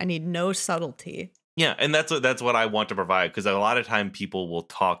screen. I need no subtlety. Yeah, and that's what I want to provide, because a lot of time people will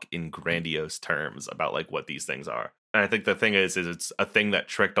talk in grandiose terms about like what these things are. And I think the thing is it's a thing that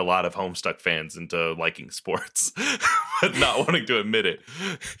tricked a lot of Homestuck fans into liking sports, but not wanting to admit it.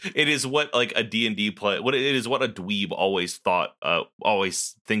 It is what like a D&D play. What it is what a dweeb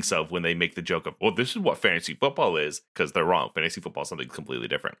always thinks of when they make the joke of, well, this is what fantasy football is, because they're wrong. Fantasy football is something completely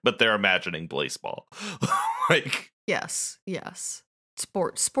different, but they're imagining baseball. Like yes,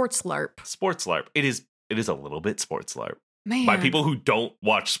 sports LARP. Sports LARP. It is a little bit sports LARP. Man. By people who don't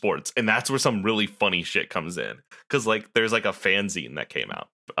watch sports. And that's where some really funny shit comes in. Because like there's like a fanzine that came out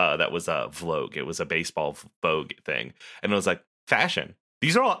that was a Vogue. It was a baseball Vogue thing. And it was like, fashion.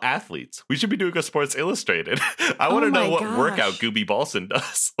 These are all athletes. We should be doing a Sports Illustrated. I want to know what workout Gooby Balson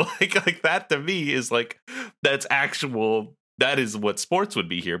does. like that to me is like, that's actual. That is what sports would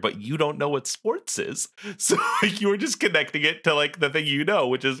be here, but you don't know what sports is. So like, you were just connecting it to like the thing you know,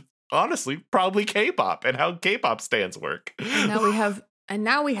 which is honestly probably K-pop and how K-pop stands work. And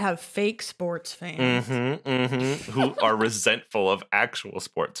now we have fake sports fans who are resentful of actual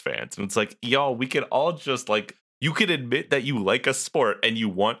sports fans. And it's like, y'all, we could all just like, you could admit that you like a sport and you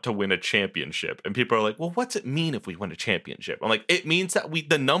want to win a championship. And people are like, well, what's it mean if we win a championship? I'm like, it means that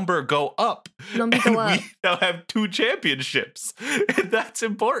the number go up. We now have 2 championships. And that's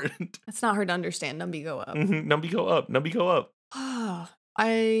important. It's not hard to understand. Numby go up. Numby go up. Numby go up.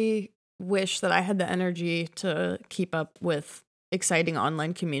 I wish that I had the energy to keep up with exciting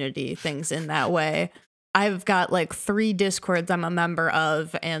online community things in that way. I've got like 3 Discords I'm a member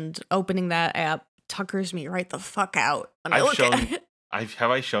of, and opening that app tuckers me right the fuck out.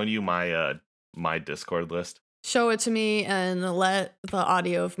 Have I shown you my my Discord list? Show it to me and let the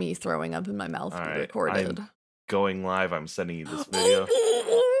audio of me throwing up in my mouth be recorded. I'm going live. I'm sending you this video.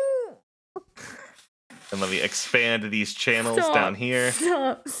 And let me expand these channels down here.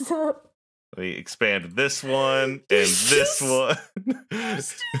 Stop. Let me expand this one and this one.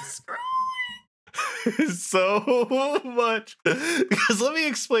 So much. Because let me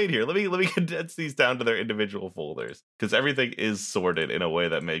explain here. Let me condense these down to their individual folders. Because everything is sorted in a way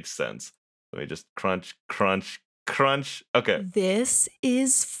that makes sense. Let me just crunch. Okay. This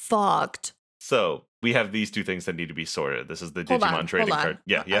is fucked. So we have these 2 things that need to be sorted. This is the Digimon trading card.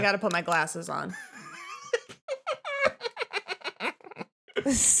 Yeah. I gotta put my glasses on.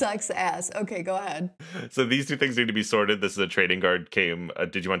 This sucks ass. Okay, go ahead. So these 2 things need to be sorted. This is a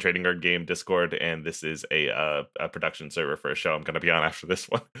Digimon trading card game Discord, and this is a production server for a show I'm going to be on after this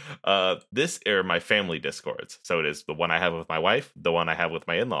one. This are my family Discords. So it is the one I have with my wife, the one I have with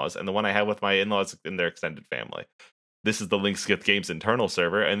my in-laws, and the one I have with my in-laws and their extended family. This is the Linkskith Games internal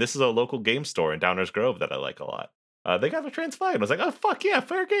server, and this is a local game store in Downers Grove that I like a lot. They got a Transfly, and I was like, oh, fuck yeah,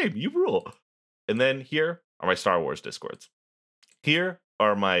 fair game, you rule. And then here are my Star Wars Discords. Here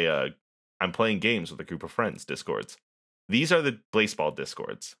are my I'm playing games with a group of friends Discords. These are the baseball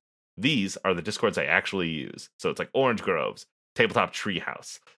Discords. These are the Discords I actually use. So it's like Orange Groves, Tabletop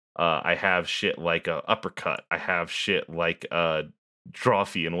Treehouse. I have shit like Uppercut. I have shit like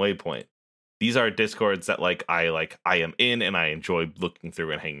Drawfee and Waypoint. These are Discords that I am in and I enjoy looking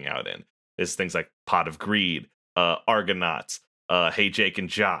through and hanging out in. There's things like Pot of Greed, Argonauts, Hey Jake and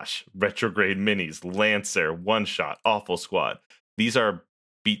Josh, Retrograde Minis, Lancer, One Shot, Awful Squad. These are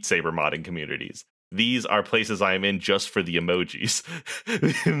Beat Saber modding communities. These are places I am in just for the emojis.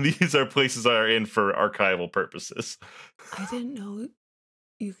 And these are places I are in for archival purposes. I didn't know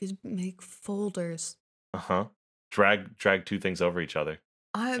you could make folders. Drag 2 things over each other.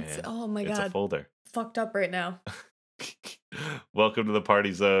 Oh my god. It's a folder. Fucked up right now. Welcome to the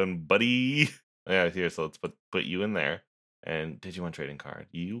party zone, buddy. Yeah, here, so let's put you in there. And Digimon trading card.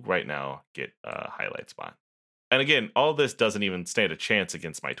 You right now get a highlight spot. And again, all this doesn't even stand a chance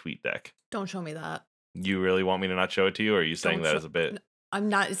against my tweet deck. Don't show me that. You really want me to not show it to you, or are you saying that as a bit? I'm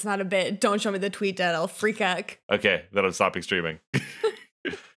not. It's not a bit. Don't show me the tweet deck. I'll freak out. Okay, then I'm stopping streaming.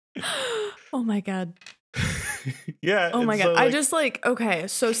 Oh my god. Yeah. Oh my god. I just okay.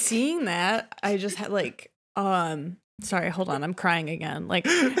 So seeing that, I just had sorry, hold on. I'm crying again.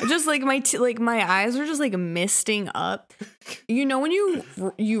 Just my eyes are just misting up. You know when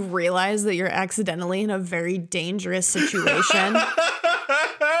you realize that you're accidentally in a very dangerous situation?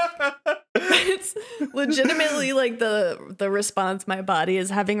 It's legitimately the response my body is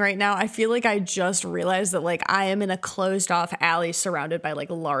having right now. I feel like I just realized that I am in a closed off alley surrounded by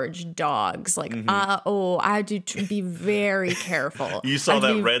large dogs. I had to be very careful. You saw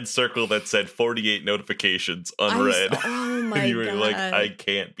that red circle that said 48 notifications unread. Oh my and you were god! like, I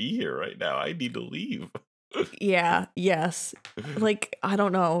can't be here right now. I need to leave. Yeah, yes. Like, I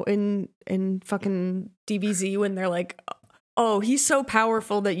don't know, in fucking DBZ when they're like, oh, he's so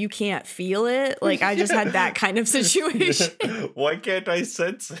powerful that you can't feel it. Like, I just had that kind of situation. Why can't I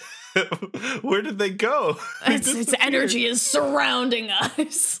sense where did they go? Its energy is surrounding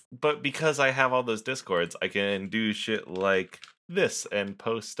us. But because I have all those discords, I can do shit like this and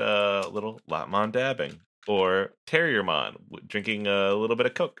post a little Latmon dabbing or Terriermon drinking a little bit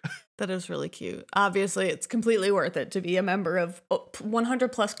of Coke. That is really cute. Obviously, it's completely worth it to be a member of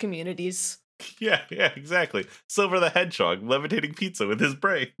 100 plus communities. Yeah, exactly. Silver the Hedgehog levitating pizza with his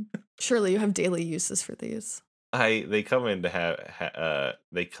brain. Surely you have daily uses for these. They come in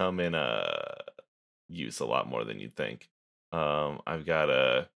use a lot more than you'd think. I've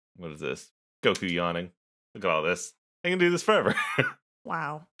got what is this? Goku yawning. Look at all this. I can do this forever.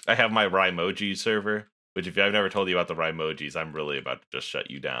 Wow. I have my Raimoji server, which if I've never told you about the Raimojis, I'm really about to just shut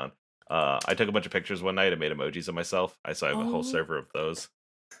you down. I took a bunch of pictures one night and made emojis of myself. So I have a whole server of those.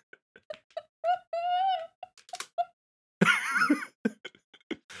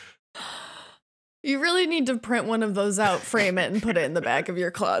 You really need to print one of those out, frame it, and put it in the back of your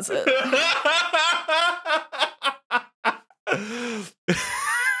closet.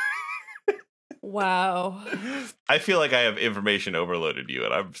 Wow. I feel like I have information overloaded you,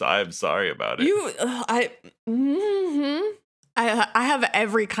 and I'm sorry about it. I have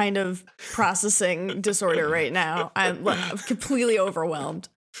every kind of processing disorder right now. I'm completely overwhelmed.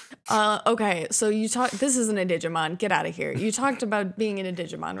 Okay, so this isn't a Digimon. Get out of here. You talked about being in a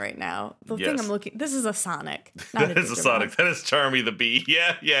Digimon right now. The thing I'm looking, this is a Sonic. That is a Sonic. That is Charmy the Bee.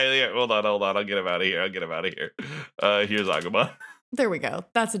 Yeah. Hold on. I'll get him out of here. Here's Agumon. There we go.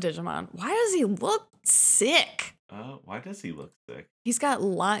 That's a Digimon. Why does he look sick? Why does he look sick? He's got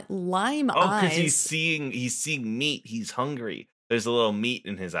lime eyes. Oh, because he's seeing meat. He's hungry. There's a little meat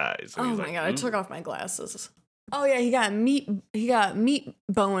in his eyes. Oh my god! I took off my glasses. Oh yeah, he got meat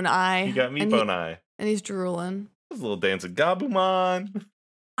bone eye. And he's drooling. There's a little dancing Gabumon.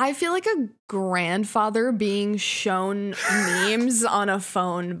 I feel like a grandfather being shown memes on a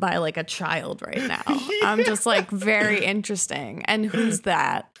phone by like a child right now. I'm just like, very interesting. And who's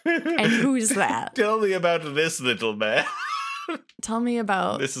that? Tell me about this little man. Tell me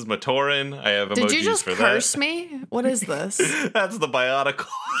about. This is Matoran. I have emojis for that. Did you just curse me? What is this? That's the Bionicle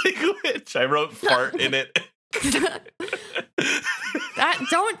language. I wrote fart in it.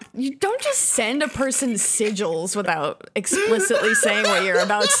 You don't just send a person sigils without explicitly saying what you're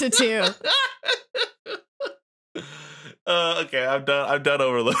about to do. Okay, I'm done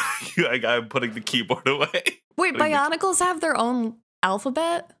overloading you. I'm putting the keyboard away. Wait, Bionicles have their own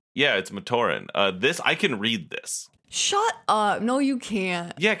alphabet? Yeah, it's Matoran. This I can read this. Shut up. No, you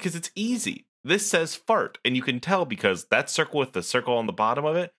can't. Yeah, because it's easy. This says fart, and you can tell because that circle with the circle on the bottom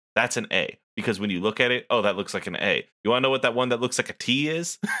of it, that's an A. Because when you look at it, oh, that looks like an A. You want to know what that one that looks like a T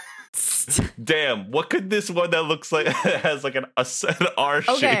is? Damn, what could this one that looks like has like an R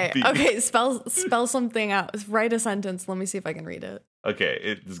shape be? Okay, spell something out. Write a sentence. Let me see if I can read it. Okay,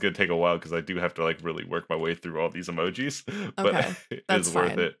 it's gonna take a while because I do have to like really work my way through all these emojis. Okay, but that's it's fine.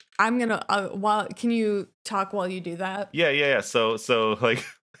 worth it. I'm gonna can you talk while you do that? Yeah. So like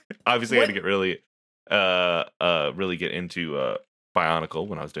obviously I had to get really get into Bionicle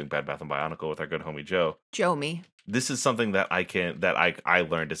when I was doing Bad Bath and Bionicle with our good homie Joe. Me. This is something that I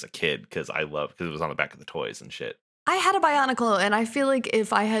learned as a kid because it was on the back of the toys and shit. I had a Bionicle, and I feel like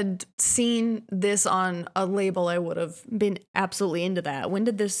if I had seen this on a label, I would have been absolutely into that.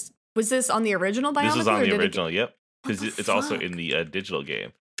 Was this on the original Bionicle? This was on the original, yep. Because it's also in the digital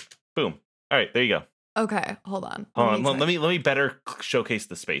game. Boom. All right, there you go. Okay, hold on. Let me better showcase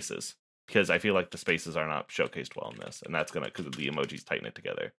the spaces. Because I feel like the spaces are not showcased well in this. And that's because the emojis tighten it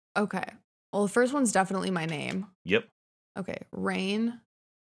together. Okay. Well, the first one's definitely my name. Yep. Okay. Rain.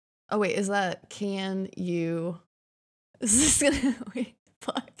 Oh, wait. Is that can you... Is this gonna... Wait.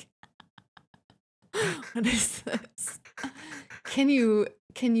 Fuck. What is this? Can you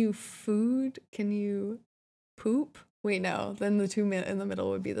food? Can you poop? Wait, no. Then the two in the middle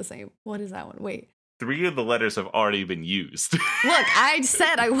would be the same. What is that one? Wait. 3 of the letters have already been used. Look, I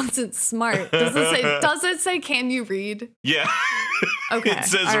said I wasn't smart. Does it say can you read? Yeah. Okay. It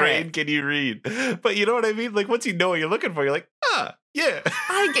says Rain, right. Can you read? But you know what I mean? Like once you know what you're looking for, you're like, yeah.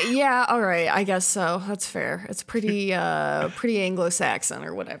 Yeah, all right. I guess so. That's fair. It's pretty Anglo-Saxon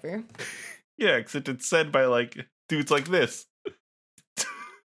or whatever. Yeah, except it's said by like dudes like this.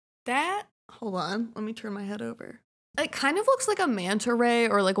 Hold on. Let me turn my head over. It kind of looks like a manta ray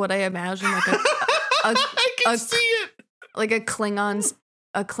or like what I imagine like I can see it. Like a Klingon's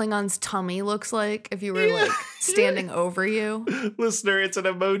tummy looks like if you were like standing over you. Listener, it's an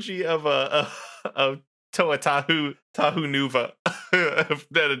emoji of a Tahu Nuva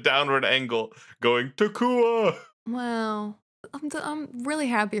at a downward angle going Takua. Wow. I'm really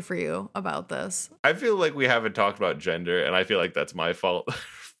happy for you about this. I feel like we haven't talked about gender, and I feel like that's my fault.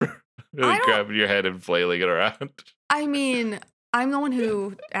 Really grabbing your head and flailing it around. I mean, I'm the one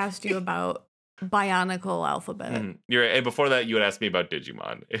who asked you about Bionicle alphabet. You're right. And before that, you had asked me about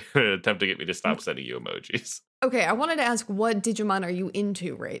Digimon in an attempt to get me to stop sending you emojis. Okay, I wanted to ask, what Digimon are you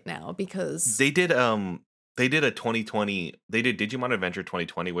into right now? Because they did a 2020. They did Digimon Adventure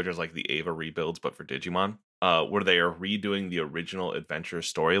 2020, which is like the Ava rebuilds, but for Digimon, where they are redoing the original Adventure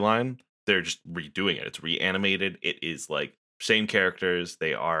storyline. They're just redoing it. It's reanimated. It is like same characters.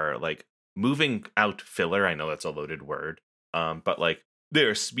 They are like moving out filler. I know that's a loaded word. But like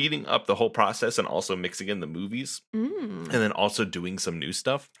they're speeding up the whole process and also mixing in the movies and then also doing some new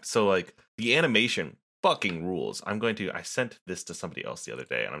stuff. So like the animation fucking rules. I sent this to somebody else the other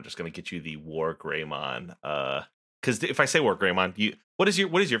day, and I'm just gonna get you the War Greymon. Because if I say War Greymon, what is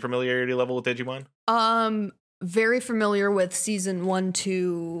your familiarity level with Digimon? Very familiar with season 1,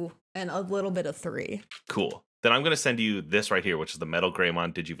 2, and a little bit of 3. Cool. Then I'm gonna send you this right here, which is the Metal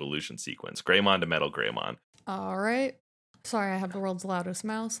Greymon Digivolution sequence. Greymon to Metal Greymon. All right. Sorry, I have the world's loudest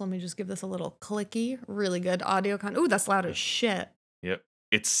mouse. Let me just give this a little clicky. Really good audio Ooh, that's loud as shit. Yep.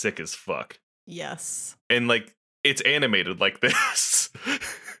 It's sick as fuck. Yes. And like it's animated like this.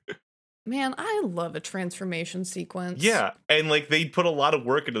 Man, I love a transformation sequence. Yeah, and like they put a lot of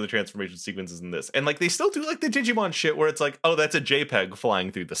work into the transformation sequences in this, and like they still do like the Digimon shit where it's like, oh, that's a JPEG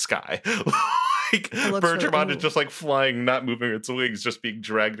flying through the sky. Like Bertramon is just like flying, not moving its wings, just being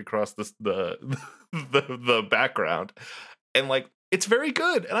dragged across the background, and like it's very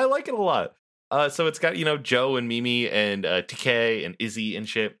good, and I like it a lot. So it's got Joe and Mimi and TK and Izzy and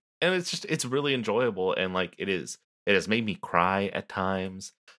shit, and it's really enjoyable, and like it has made me cry at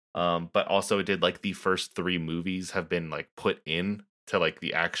times. But also it did like the first 3 movies have been like put in to like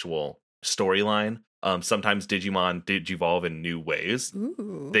the actual storyline. Sometimes Digimon digivolve in new ways.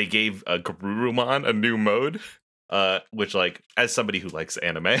 Ooh. They gave Garurumon a new mode, which like as somebody who likes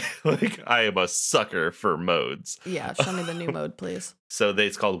anime, like I am a sucker for modes. Yeah, show me the new mode, please. So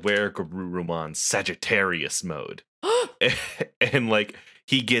it's called Where Garurumon Sagittarius mode. And like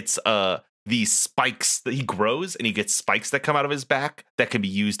he gets these spikes that he grows, and he gets spikes that come out of his back that can be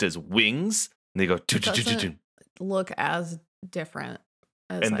used as wings, and they go look as different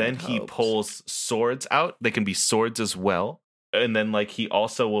as and then he pulls swords out. They can be swords as well, and then like he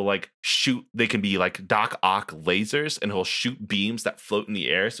also will like shoot. They can be like Doc Ock lasers, and he'll shoot beams that float in the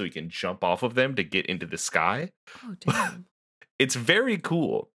air so he can jump off of them to get into the sky. Oh damn. It's very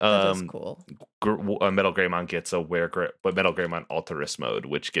cool. That is cool. Metal Greymon gets a Metal Greymon Alterus mode,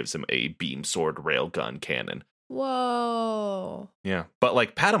 which gives him a beam sword railgun cannon. Whoa. Yeah, but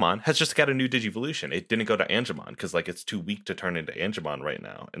like Patamon has just got a new Digivolution. It didn't go to Angemon because like it's too weak to turn into Angemon right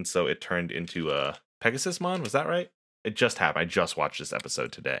now, and so it turned into Pegasusmon. Was that right? It just happened. I just watched this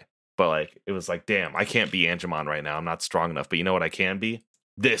episode today, but like it was like, damn, I can't be Angemon right now. I'm not strong enough. But you know what I can be?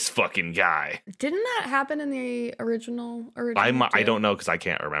 This fucking guy. Didn't that happen in the original? I don't know because I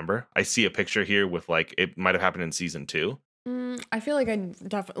can't remember. I see a picture here with like it might have happened in season 2. I feel like I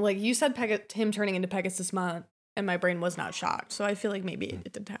definitely like you said him turning into Pegasusmon, and my brain was not shocked. So I feel like maybe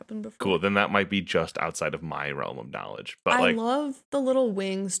it didn't happen before. Cool. Then that might be just outside of my realm of knowledge. But I like, love the little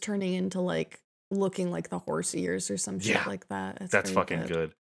wings turning into like looking like the horse ears or some shit like that. That's fucking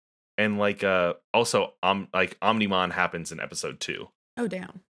good. And like also like Omnimon happens in episode 2. Oh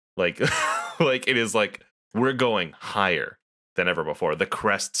damn. Like like it is like we're going higher than ever before. The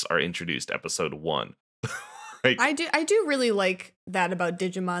crests are introduced episode 1. Like, I do really like that about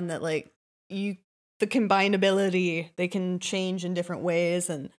Digimon, that like the combinability, they can change in different ways,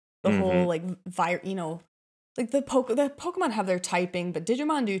 and the whole like like the Pokemon have their typing, but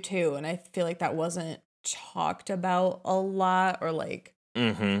Digimon do too, and I feel like that wasn't talked about a lot, or like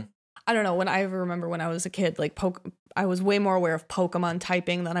I don't know, when I remember when I was a kid, like I was way more aware of Pokemon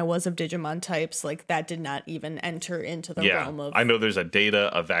typing than I was of Digimon types. Like that did not even enter into the realm of. I know there's a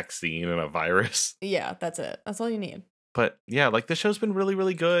data, a vaccine, and a virus. Yeah, that's it. That's all you need. But yeah, like the show's been really,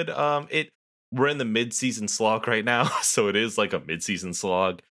 really good. We're in the mid-season slog right now, so it is like a mid-season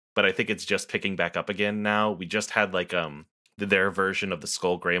slog. But I think it's just picking back up again now. We just had like their version of the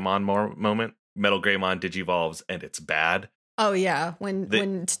Skull Greymon moment. Metal Greymon digivolves and it's bad. Oh yeah, when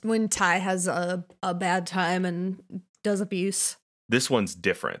Tai has a bad time and does abuse. This one's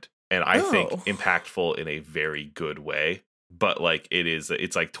different, and I think impactful in a very good way. But like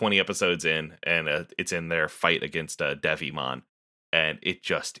it's like 20 episodes in, and it's in their fight against Devimon, and it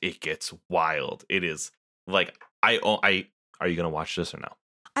gets wild. It is like are you gonna watch this or no?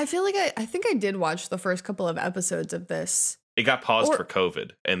 I feel like I think I did watch the first couple of episodes of this. It got paused Or- for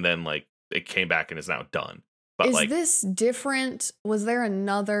COVID, and then like it came back and is now done. But Is like this different? Was there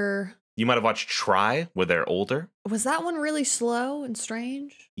another? you might have watched Try, where they're older. Was that one really slow and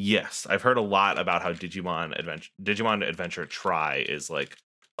strange? Yes, I've heard a lot about how Digimon Adventure Try is like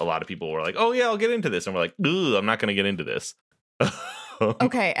a lot of people were like, "Oh yeah, I'll get into this," and we're like, "Ugh, I'm not going to get into this."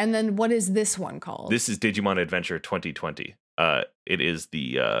 Okay, and then what is this one called? This is Digimon Adventure 2020. It is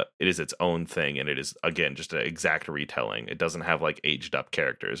its own thing, and it is again just an exact retelling. It doesn't have like aged up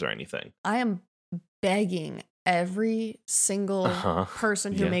characters or anything. I am begging every single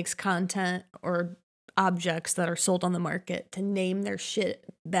person who Yeah. makes content or objects that are sold on the market to name their shit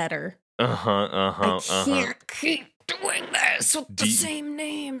better. I can't keep doing this with the Do you- same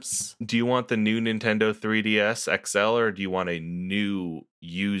names. Do you want the new Nintendo 3DS XL, or do you want a new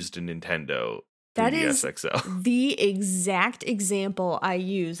used Nintendo 3DS That is XL? the exact example I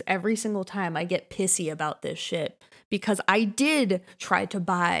use every single time I get pissy about this shit. Because I did try to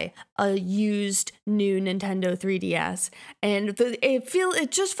buy a used new Nintendo 3DS, and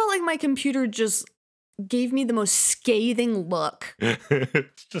it just felt like my computer just gave me the most scathing look.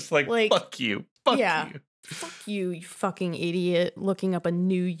 It's just like fuck you, fuck yeah. you. Fuck you, you fucking idiot! Looking up a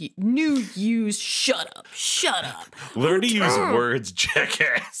new used. Shut up! Learn to use words,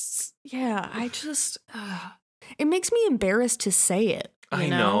 jackass. Yeah, I just it makes me embarrassed to say it. I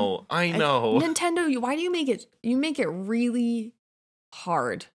know. Nintendo, why do you make it really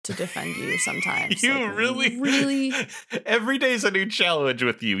hard to defend you sometimes? You Like, really every day's a new challenge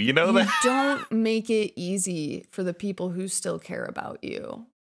with you. You know you that? don't make it easy for the people who still care about you.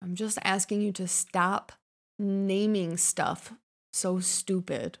 I'm just asking you to stop naming stuff so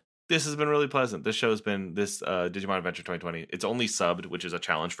stupid. This has been really pleasant. This show has been Digimon Adventure 2020. It's only subbed, which is a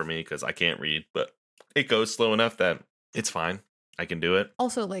challenge for me because I can't read, but it goes slow enough that it's fine. I can do it.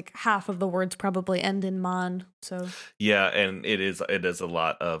 Also, like half of the words probably end in mon, so Yeah, and it is a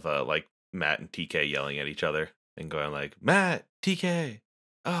lot of like Matt and TK yelling at each other and going like, Matt, TK,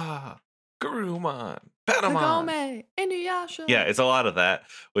 Garurumon, Patamon. Kagome, Inuyasha. Yeah, it's a lot of that,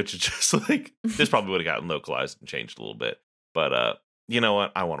 which is just like this probably would have gotten localized and changed a little bit. But you know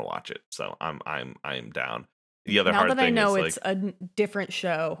what? I want to watch it, so I'm down. The other now hard that thing I know is it's a different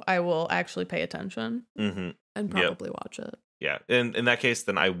show, I will actually pay attention and probably watch it. yeah. In that case,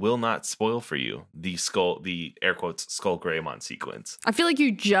 then I will not spoil for you the air quotes Skull Greymon sequence. I feel like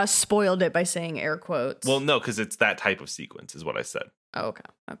you just spoiled it by saying air quotes. Well, no, because it's that type of sequence, is what I said. Oh,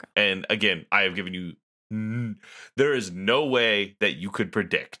 okay. And again, I have given you. There is no way that you could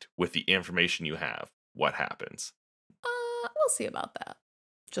predict with the information you have what happens. We'll see about that.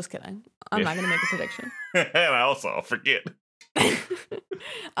 Just kidding. I'm not going to make a prediction. And I'll forget.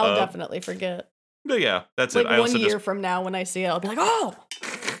 I'll definitely forget. But yeah, that's Like it. one year from now when I see it, I'll be like, oh!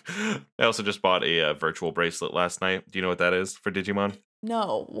 I also just bought a virtual bracelet last night. Do you know what that is for Digimon?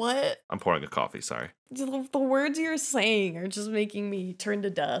 No, what? I'm pouring a coffee, sorry. The words you're saying are just making me turn to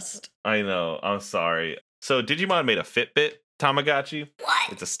dust. I know, I'm sorry. So Digimon made a Fitbit Tamagotchi.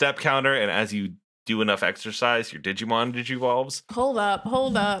 What? It's a step counter, and as you do enough exercise, your Digimon digivolves. Hold up.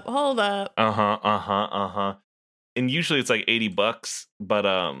 And usually it's like $80, but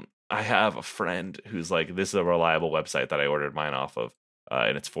I have a friend who's like, this is a reliable website that I ordered mine off of,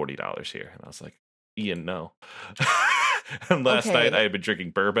 and it's $40 here. And I was like, Ian, no. And last night I had been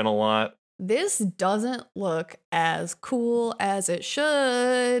drinking bourbon a lot. This doesn't look as cool as it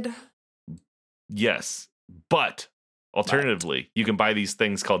should. Yes, but alternatively, you can buy these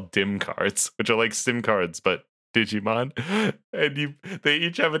things called DIM cards, which are like SIM cards, but Digimon, and they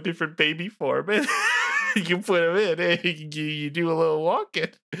each have a different baby form. And you put them in, and you do a little walking.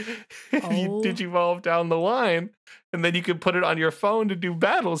 You Digivolve down the line, and then you can put it on your phone to do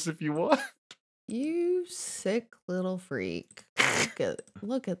battles if you want. You sick little freak.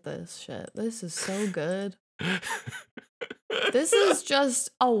 Look at this shit. This is so good. This is just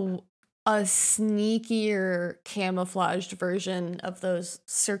a sneakier camouflaged version of those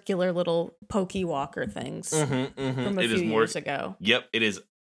circular little pokey walker things from a few years ago. Yep, it is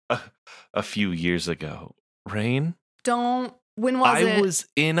a few years ago. Rain? When was it? I was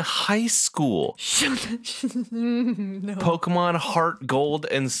in high school. No. Pokemon Heart Gold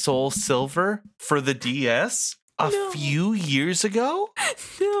and Soul Silver for the DS a few years ago?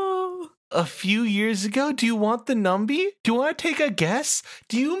 No. A few years ago? Do you want the numby? Do you want to take a guess?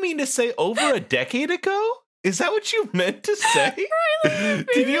 Do you mean to say over a decade ago? Is that what you meant to say?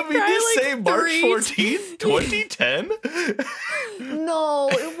 Did you mean to say March 14th, 2010? No,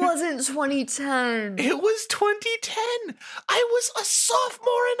 it wasn't 2010. It was 2010. I was a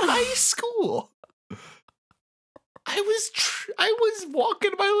sophomore in high school. I was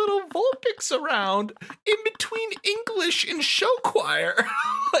walking my little Vulpix around in between English and show choir.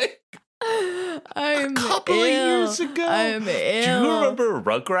 Like I'm a couple of years ago. I'm Do you remember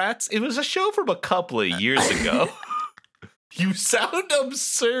Rugrats? It was a show from a couple of years ago. You sound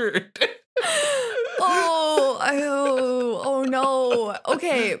absurd. Oh no.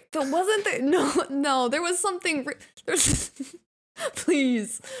 Okay, there wasn't there. No, there was something.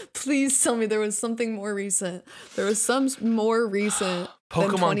 Please tell me there was something more recent. There was some more recent.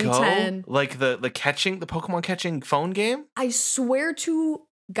 Pokemon than 2010. Go, like the Pokemon catching phone game. I swear to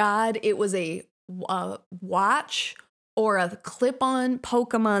God, it was a watch or a clip-on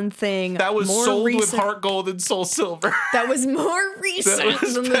Pokemon thing. That was more sold recent. with Heart Gold and Soul Silver. That was more recent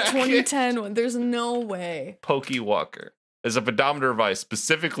was than the packaged. 2010 one. There's no way. PokeWalker is a pedometer device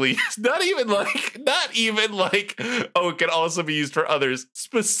specifically, not even like, oh, it can also be used for others,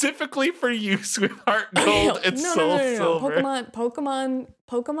 specifically for use with Heart Gold and Soul Silver.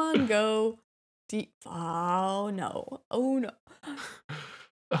 Pokemon Go. Oh no.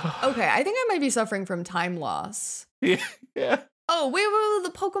 Okay, I think I might be suffering from time loss. Yeah. Oh, wait,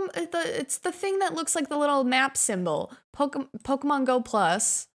 the Pokemon, it's the thing that looks like the little map symbol. Pokemon Go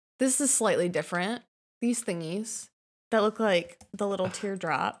Plus. This is slightly different. These thingies that look like the little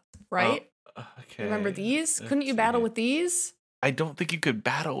teardrop, right? Okay. Remember these? Couldn't you battle with these? I don't think you could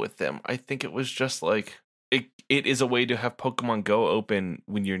battle with them. I think it was just like, it is a way to have Pokemon Go open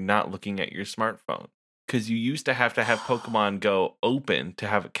when you're not looking at your smartphone. Because you used to have Pokemon Go open to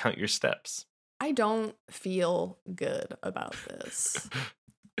have it count your steps. I don't feel good about this.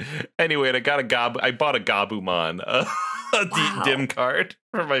 Anyway, I bought a Gabumon, Wow. dim card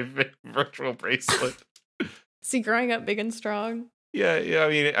for my virtual bracelet. Is he growing up big and strong? Yeah. I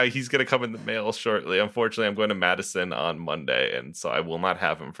mean, he's gonna come in the mail shortly. Unfortunately, I'm going to Madison on Monday, and so I will not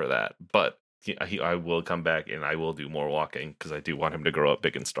have him for that. But I will come back, and I will do more walking because I do want him to grow up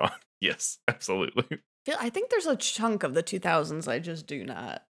big and strong. Yes, absolutely. I think there's a chunk of the 2000s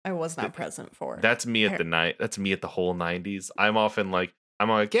I was not present for. That's me at that's me at the whole 90s. I'm often like,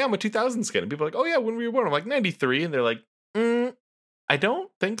 yeah, I'm a 2000s kid. And people are like, oh yeah, when were you born? I'm like 93. And they're like, I don't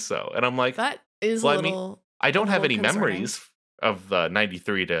think so. And I'm like, that is well, a little. I don't have any concerning. memories of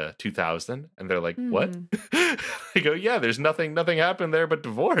 93 to 2000. And they're like, what? I go, yeah, there's nothing happened there but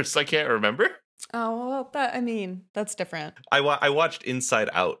divorce. I can't remember. Oh, well, that's different. I watched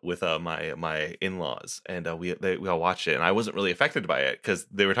Inside Out with my in-laws, and we all watched it, and I wasn't really affected by it because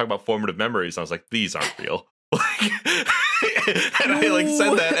they were talking about formative memories, and I was like, these aren't real. And I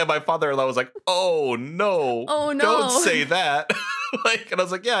said that, and my father-in-law was like, oh no, don't say that. And I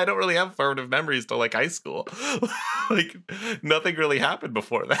was like, yeah, I don't really have formative memories till high school. Nothing really happened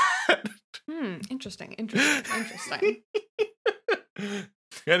before that. Interesting.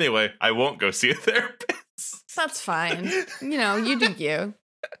 Anyway, I won't go see a therapist. That's fine. You do you.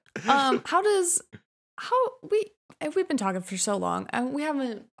 We've been talking for so long, and we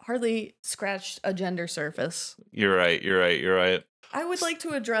haven't hardly scratched a gender surface. You're right. I would like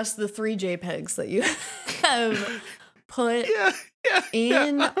to address the 3 JPEGs that you have put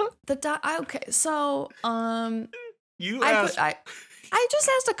in the okay, so you asked. I just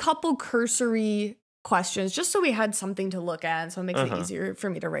asked a couple cursory questions just so we had something to look at, and so it makes it easier for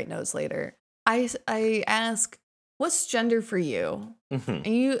me to write notes later. I ask, what's gender for you?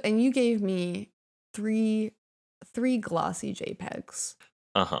 Mm-hmm. And you gave me three glossy JPEGs.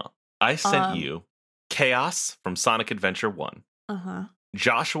 I sent you Chaos from Sonic Adventure 1.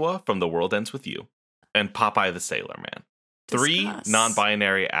 Joshua from The World Ends With You, and Popeye the Sailor Man. 3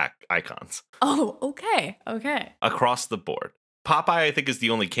 non-binary icons. Oh, okay. Across the board. Popeye, I think, is the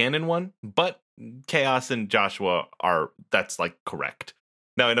only canon one, but Chaos and Joshua that's correct.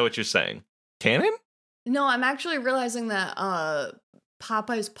 Now I know what you're saying. Canon? No, I'm actually realizing that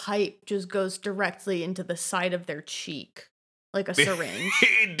Popeye's pipe just goes directly into the side of their cheek, like a syringe.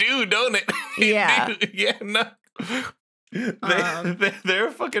 It do, don't it? Yeah. Yeah, no. They're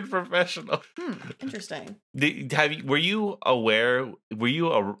fucking professional. Interesting. Were you aware? Were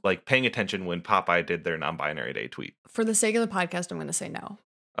you paying attention when Popeye did their non-binary day tweet? For the sake of the podcast, I'm going to say no.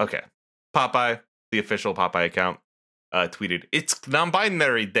 Okay, Popeye, the official Popeye account, tweeted, "It's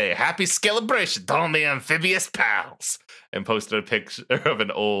non-binary day. Happy celebration, all my amphibious pals," and posted a picture of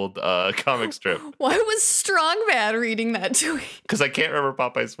an old comic strip. Why was Strong Bad reading that tweet? Because I can't remember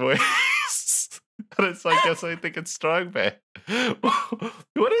Popeye's voice. But I guess I think it's Strong Bad.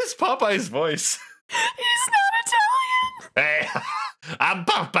 What is Popeye's voice? He's not Italian. Hey, I'm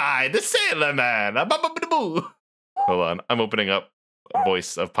Popeye the Sailor Man. Hold on, I'm opening up a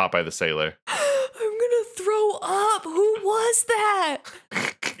voice of Popeye the Sailor. I'm gonna throw up. Who was that?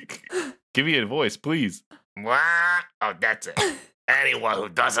 Give me a voice, please. What? Oh, that's it. Anyone who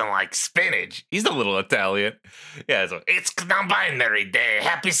doesn't like spinach. He's a little Italian. Yeah, so it's non-binary day.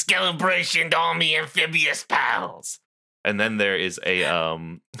 Happy celebration to all me amphibious pals. And then there is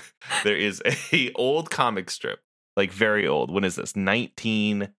a old comic strip, like very old. When is this? That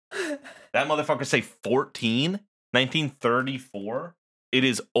motherfucker say 14? 1934? It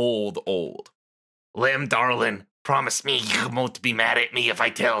is old. Lim, darling, promise me you won't be mad at me if I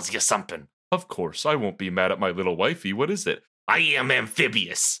tells you something. Of course, I won't be mad at my little wifey. What is it? I am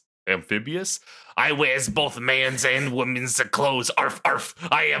amphibious. Amphibious? I wears both man's and women's clothes. Arf, arf.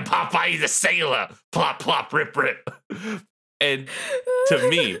 I am Popeye the Sailor. Plop, plop, rip, rip. And to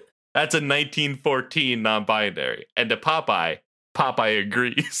me, that's a 1914 non-binary. And to Popeye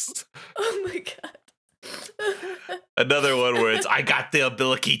agrees. Oh my god. Another one where it's, I got the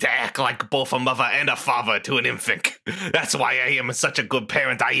ability to act like both a mother and a father to an infant. That's why I am such a good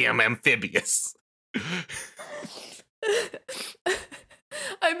parent. I am amphibious.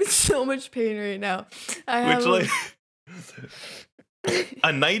 I'm in so much pain right now. A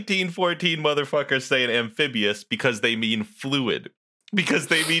 1914 motherfucker saying amphibious because they mean fluid. Because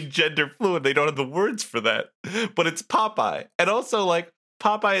they mean gender fluid. They don't have the words for that. But it's Popeye. And also, like,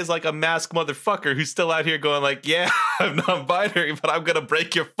 Popeye is like a masked motherfucker who's still out here going like, yeah, I'm non-binary, but I'm gonna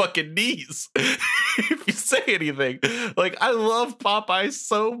break your fucking knees if you say anything. Like, I love Popeye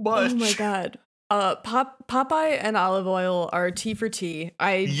so much. Oh my god. Popeye and olive oil are T for T.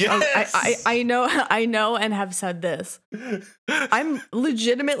 I know and have said this. I'm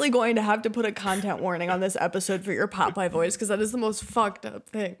legitimately going to have to put a content warning on this episode for your Popeye voice because that is the most fucked up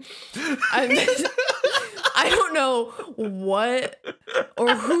thing. I don't know what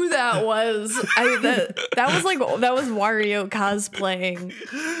or who that was. That was Wario cosplaying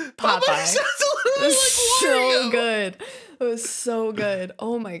Popeye. It was so good. It was so good.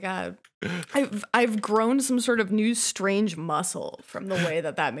 Oh my god. I've grown some sort of new strange muscle from the way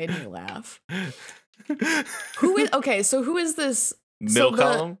that made me laugh. Who is this? Middle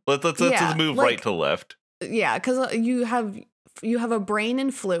column? Let's move right to left. Yeah, because you have a brain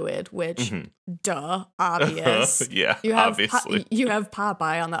and fluid, which duh, obvious. Yeah, you have obviously. You have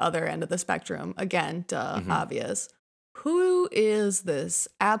Popeye on the other end of the spectrum. Again, duh, obvious. Who is this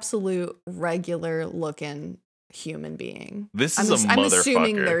absolute regular looking human being? This is I'm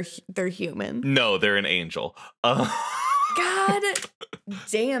assuming they're human. No, they're an angel. God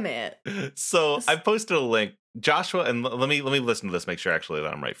damn it. So I posted a link. Joshua, and let me listen to this, make sure actually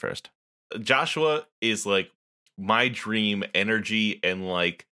that I'm right first. Joshua is like my dream energy and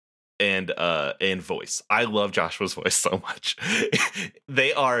voice. I love Joshua's voice so much.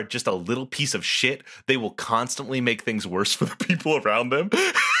 They are just a little piece of shit. They will constantly make things worse for the people around them.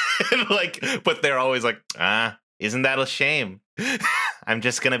 But they're always like, isn't that a shame? I'm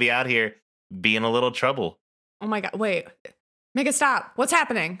just gonna be out here being a little trouble. Oh my god, wait. Make it stop. What's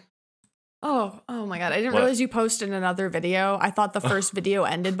happening? Oh my god. I didn't realize you posted another video. I thought the first video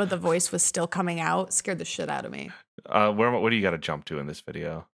ended, but the voice was still coming out. Scared the shit out of me. What do you gotta jump to in this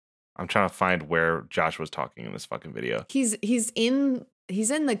video? I'm trying to find where Josh was talking in this fucking video. He's in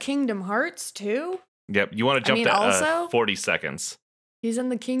the Kingdom Hearts too? Yep. You want to jump to 40 seconds. He's in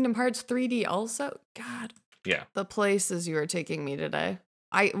the Kingdom Hearts 3D also? God. Yeah. The places you are taking me today.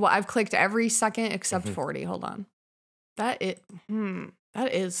 I've clicked every second except 40. Hold on. That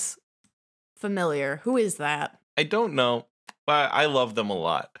is familiar. Who is that? I don't know, but I love them a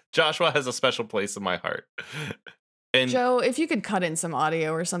lot. Joshua has a special place in my heart. And Joe, if you could cut in some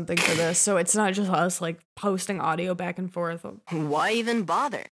audio or something for this so it's not just us like posting audio back and forth. Why even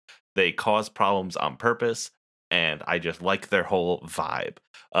bother? They cause problems on purpose, and I just like their whole vibe.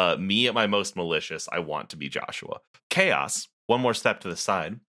 Me at my most malicious, I want to be Joshua. Chaos, one more step to the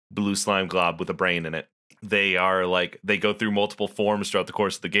side. Blue slime glob with a brain in it. They go through multiple forms throughout the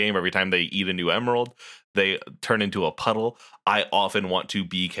course of the game. Every time they eat a new emerald, they turn into a puddle. I often want to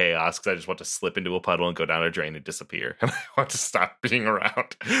be Chaos because I just want to slip into a puddle and go down a drain and disappear. And I want to stop being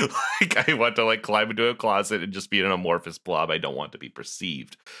around. I want to climb into a closet and just be an amorphous blob. I don't want to be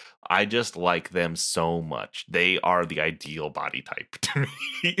perceived. I just like them so much. They are the ideal body type to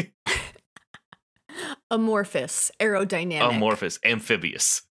me. Amorphous, aerodynamic. Amorphous,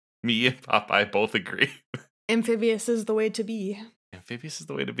 amphibious. Me and Popeye both agree. Amphibious is the way to be. Amphibious is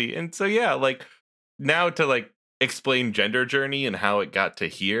the way to be. And so, yeah, now to explain gender journey and how it got to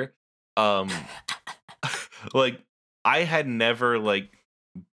here. I had never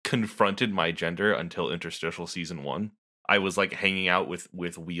confronted my gender until Interstitial Season 1. I was hanging out with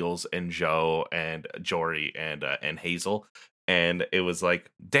Wheels and Joe and Jory and Hazel. And it was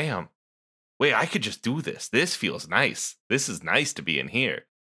damn, wait, I could just do this. This feels nice. This is nice to be in here.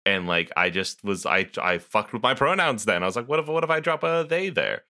 And like I fucked with my pronouns then. I was like, what if I drop a they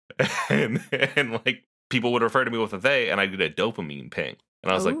there? and like people would refer to me with a they, and I get a dopamine ping.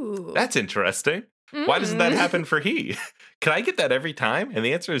 And I was like, that's interesting. Why doesn't that happen for he? Can I get that every time? And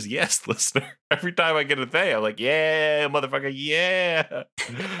the answer is yes, listener. Every time I get a they, I'm like, yeah, motherfucker, yeah.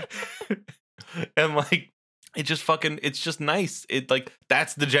 And like, it's just nice. It like,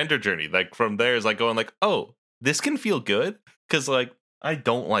 that's the gender journey. Like from there is like going like, oh, this can feel good. Cause like, I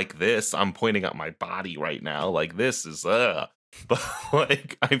don't like this. I'm pointing at my body right now. Like this is, but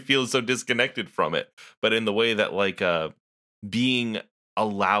like, I feel so disconnected from it. But in the way that like, being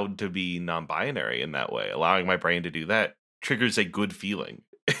allowed to be non-binary in that way, allowing my brain to do that triggers a good feeling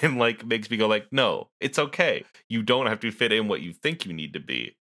and like makes me go like, no, it's okay. You don't have to fit in what you think you need to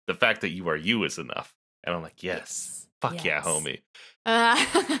be. The fact that you are you is enough. And I'm like, yes. Fuck yeah, homie.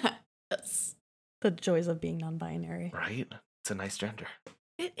 Yes. The joys of being non-binary. Right? It's a nice gender.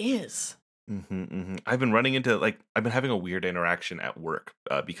 It is. I've been running into I've been having a weird interaction at work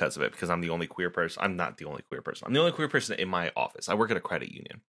because of it, because I'm the only queer person. I'm not the only queer person. I'm the only queer person in my office. I work at a credit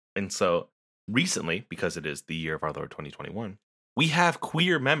union. And so recently, because it is the year of our Lord 2021, we have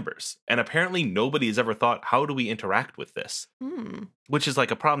queer members. And apparently nobody has ever thought, how do we interact with this? Which is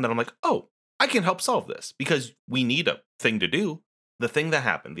like a problem that I'm like, oh, I can help solve this because we need a thing to do. The thing that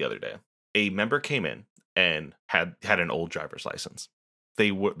happened the other day, a member came in and had an old driver's license.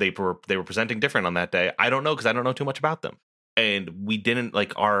 They were presenting different on that day. I don't know because I don't know too much about them. And we didn't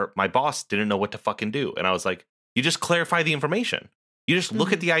my boss didn't know what to fucking do. And I was like, you just clarify the information. You just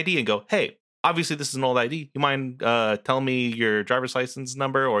look at the ID and go, hey, obviously this is an old ID. You mind telling me your driver's license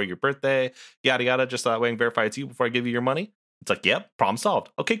number or your birthday, yada, yada, just so that way I can verify it's you before I give you your money? It's like, yep, problem solved.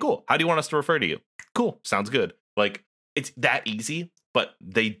 Okay, cool. How do you want us to refer to you? Cool. Sounds good. Like, it's that easy, but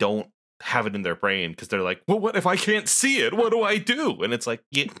they don't have it in their brain because they're like, well, what if I can't see it? What do I do? And it's like,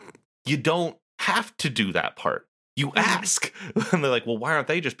 you don't have to do that part. You ask. And they're like, well, why aren't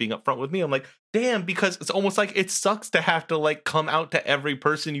they just being upfront with me? I'm like, damn, because it's almost like it sucks to have to like come out to every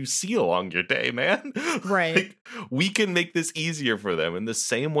person you see along your day, man. Right. Like, we can make this easier for them in the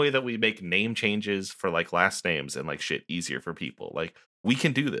same way that we make name changes for like last names and like shit easier for people. Like, we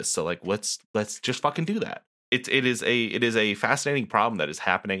can do this. So like, let's just fucking do that. It is a fascinating problem that is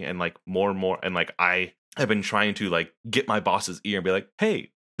happening, and like more and more, and like I have been trying to like get my boss's ear and be like,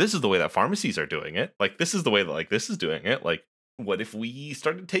 hey, this is the way that pharmacies are doing it. Like, this is the way that like this is doing it. Like, what if we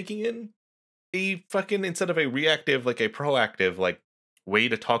started taking in a fucking, instead of a reactive, like a proactive like way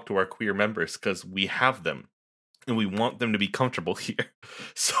to talk to our queer members, because we have them and we want them to be comfortable here.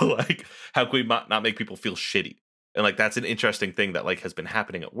 So like, how can we not make people feel shitty? And like, that's an interesting thing that like has been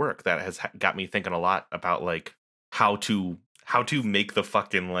happening at work that has got me thinking a lot about like how to make the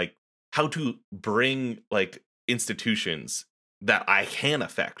fucking like, how to bring like institutions that I can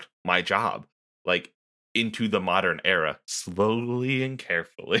affect my job like into the modern era slowly and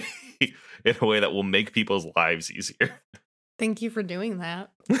carefully in a way that will make people's lives easier. Thank you for doing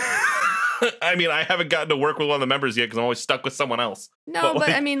that. I mean, I haven't gotten to work with one of the members yet because I'm always stuck with someone else. No,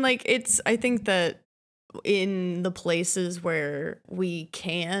 but I mean, like, I think that in the places where we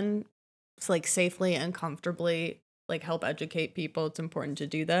can like safely and comfortably like help educate people, it's important to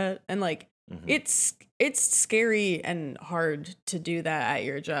do that. And like, it's scary and hard to do that at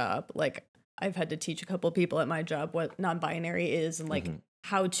your job. Like, I've had to teach a couple of people at my job what non-binary is and like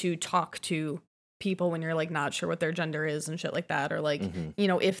how to talk to people when you're like not sure what their gender is and shit like that, or like you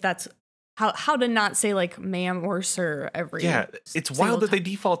know, if that's how to not say like ma'am or sir every it's wild that they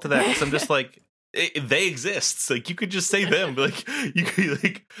default to that, because I'm just like, they exist. Like, you could just say them. Like, you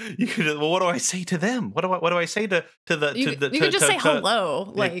could. Well, what do I say to them? What do I say to the? You could just say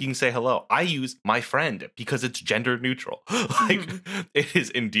hello. Like, you can say hello. I use my friend because it's gender neutral. Like, it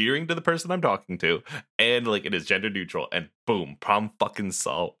is endearing to the person I'm talking to, and like it is gender neutral. And boom, problem fucking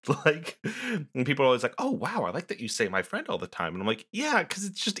solved. Like, and people are always like, "Oh wow, I like that you say my friend all the time." And I'm like, "Yeah, because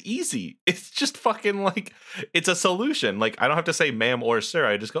it's just easy. It's just fucking like it's a solution. Like, I don't have to say ma'am or sir.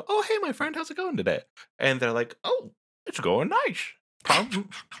 I just go, oh hey, my friend, how's it going today?" And they're like, oh, it's going nice.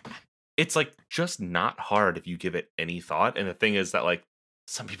 It's like just not hard if you give it any thought. And the thing is that like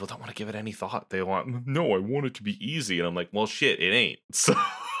some people don't want to give it any thought. They want, no, I want it to be easy. And I'm like, well, shit, it ain't. So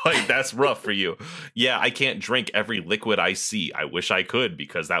like, that's rough for you. Yeah, I can't drink every liquid I see. I wish I could,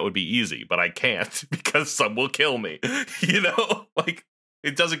 because that would be easy, but I can't because some will kill me. You know, like,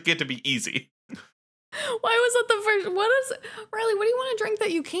 it doesn't get to be easy. Why was that the first? Riley, what do you want to drink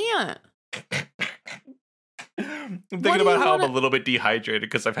that you can't? I'm thinking about how I'm a little bit dehydrated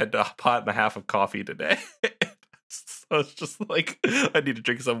because I've had a pot and a half of coffee today. I was just like, I need to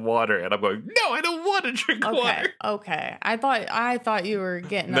drink some water, and I'm going, no, I don't want to drink water. Okay. I thought you were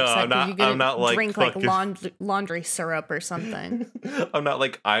getting No, upset because you couldn't like drink like laundry syrup or something. I'm not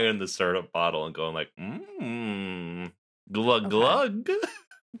like eyeing the syrup bottle and going like, glug glug.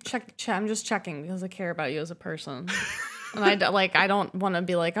 I'm just checking because I care about you as a person, and I don't want to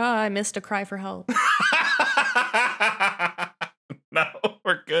be like, oh, I missed a cry for help. No,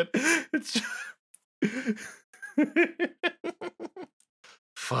 we're good. It's just...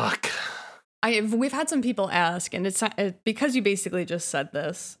 Fuck. We've had some people ask, and it's because you basically just said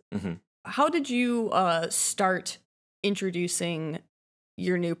this. Mm-hmm. How did you start introducing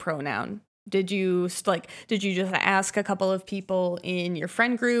your new pronoun? Did you just ask a couple of people in your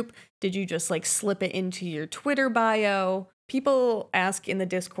friend group? Did you just like slip it into your Twitter bio? People ask in the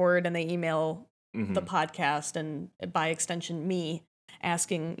Discord and they email the podcast, and by extension me,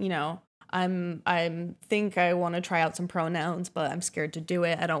 asking, I think I want to try out some pronouns, but I'm scared to do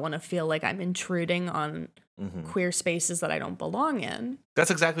it. I don't want to feel like I'm intruding on queer spaces that I don't belong in.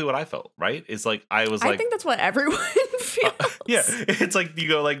 That's exactly what I felt, right? It's like I think that's what everyone feels. Yeah, it's like you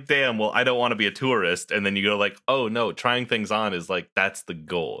go like, damn, well, I don't want to be a tourist, and then you go like, oh no, trying things on is like, that's the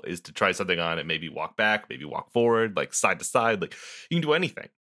goal, is to try something on and maybe walk back, maybe walk forward, like side to side, like you can do anything.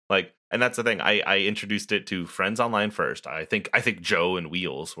 Like, and that's the thing. I introduced it to friends online first. I think Joe and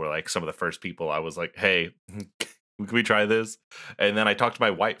Wheels were like some of the first people I was like, hey, can we try this? And then I talked to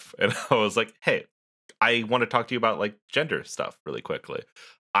my wife, and I was like, hey, I want to talk to you about like gender stuff really quickly.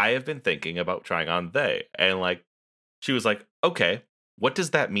 I have been thinking about trying on they. And like, she was like, okay, what does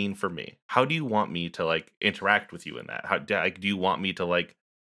that mean for me? How do you want me to like interact with you in that? How do you want me to like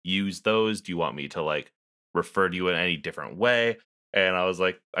use those? Do you want me to like refer to you in any different way? And I was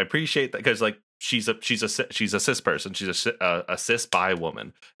like, I appreciate that, because like she's a cis person, she's a cis bi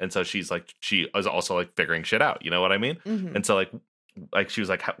woman, and so she is also like figuring shit out. You know what I mean? Mm-hmm. And so like she was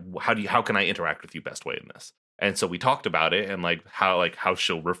like, how can I interact with you best way in this? And so we talked about it, and like how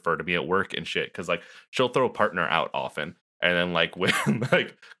she'll refer to me at work and shit, because like she'll throw partner out often, and then like when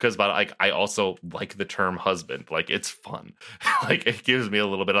like because I also like the term husband, like it's fun, like it gives me a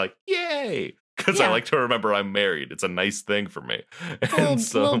little bit of like yay. Because I like to remember I'm married. It's a nice thing for me.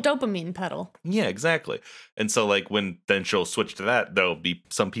 Little dopamine pedal. Yeah, exactly. And so like when then she'll switch to that, there'll be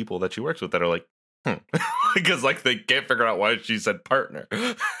some people that she works with that are like, because like they can't figure out why she said partner.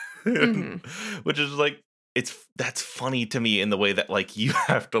 Which is like, that's funny to me in the way that like you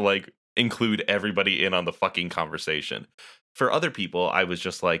have to like include everybody in on the fucking conversation. For other people, I was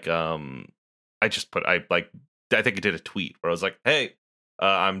just like, I think I did a tweet where I was like, hey,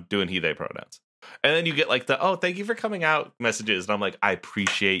 I'm doing he, they pronouns. And then you get like oh, thank you for coming out messages. And I'm like, I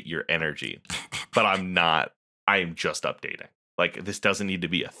appreciate your energy, but I am just updating. Like, this doesn't need to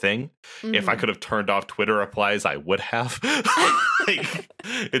be a thing. If I could have turned off Twitter replies, I would have. Like,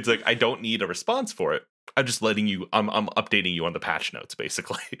 it's like, I don't need a response for it. I'm just letting you, I'm updating you on the patch notes,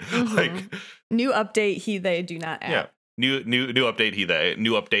 basically. Like, new update, he, they do not add. Yeah. New update, he, they.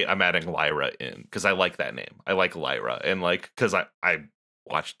 New update, I'm adding Lyra in, because I like that name. I like Lyra. And like, because I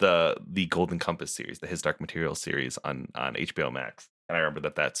watched the Golden Compass series, the His Dark Materials series on HBO Max. And I remember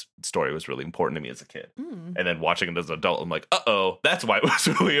that story was really important to me as a kid. And then watching it as an adult, I'm like, uh-oh, that's why it was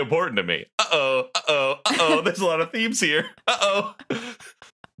really important to me. Uh-oh, there's a lot of themes here. Uh-oh.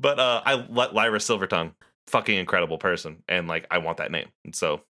 But I let Lyra Silvertongue, fucking incredible person. And like, I want that name. And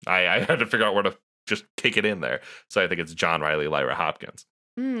so I had to figure out where to just kick it in there. So I think it's John Riley Lyra Hopkins.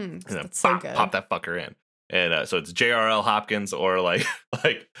 And then pop that fucker in. And so it's JRL Hopkins or like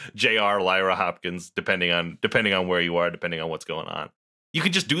JR Lyra Hopkins, depending on where you are, depending on what's going on. You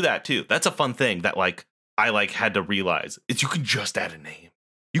can just do that too. That's a fun thing that like I like had to realize is you can just add a name.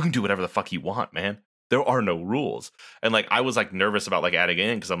 You can do whatever the fuck you want, man. There are no rules. And like I was like nervous about like adding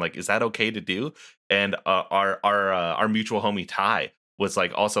in because I'm like, is that okay to do? And our mutual homie Ty was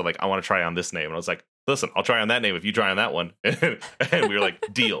like also like, I want to try on this name. And I was like, listen, I'll try on that name if you try on that one. And we were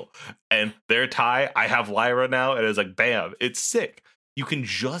like, deal. And there, Ty, I have Lyra now. And it was like, bam, it's sick. You can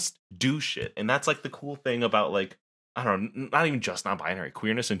just do shit. And that's like the cool thing about like, I don't know, not even just non-binary,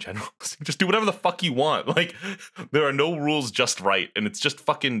 queerness in general. Just do whatever the fuck you want. Like, there are no rules just right. And it's just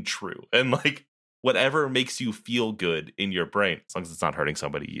fucking true. And like, whatever makes you feel good in your brain, as long as it's not hurting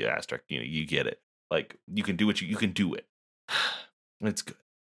somebody, you asterisk, you get it. Like, you can do you can do it. It's good.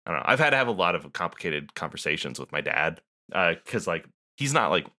 I don't know. I've had to have a lot of complicated conversations with my dad because, like, he's not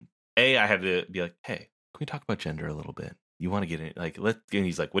like, I had to be like, hey, can we talk about gender a little bit? You want to get in? Like, and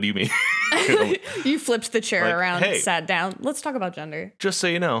he's like, what do you mean? You flipped the chair like, around, hey, sat down. Let's talk about gender. Just so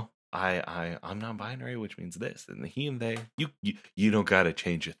you know, I'm non-binary, which means this, and the he and they. You don't gotta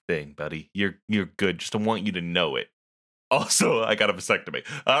change a thing, buddy. You're good. Just don't want you to know it. Also, I got a vasectomy.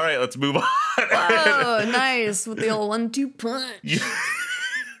 All right, let's move on. Whoa, nice with the old 1-2 punch.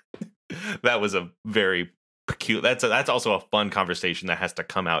 That was a very peculiar. That's also a fun conversation that has to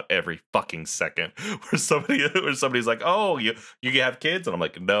come out every fucking second. Where somebody's like, "Oh, you have kids," and I'm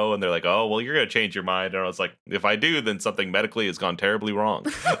like, "No," and they're like, "Oh, well, you're gonna change your mind," and I was like, "If I do, then something medically has gone terribly wrong."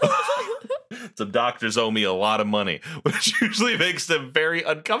 Some doctors owe me a lot of money, which usually makes them very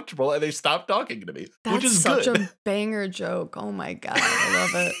uncomfortable, and they stop talking to me, which is such good. a banger joke. Oh my God,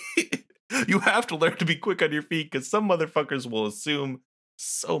 I love it. You have to learn to be quick on your feet because some motherfuckers will assume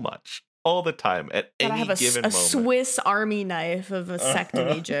so much all the time at Gotta any have given a moment. Swiss Army knife of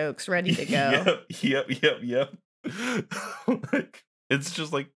vasectomy jokes ready to go. Yep. Like, it's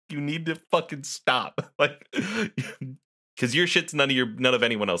just like you need to fucking stop, like, because your shit's none of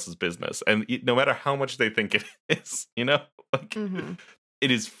anyone else's business, and no matter how much they think it is, like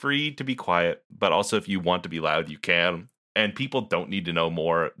it is free to be quiet, but also if you want to be loud, you can, and people don't need to know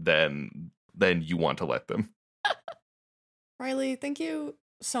more than you want to let them. Riley, thank you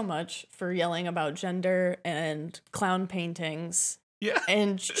so much for yelling about gender and clown paintings. Yeah.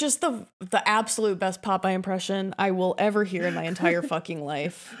 And just the absolute best Popeye impression I will ever hear in my entire fucking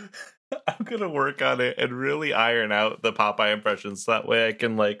life. I'm gonna work on it and really iron out the Popeye impressions. So that way I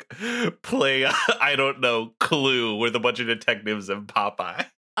can like play, I don't know, Clue with a bunch of detectives and Popeye.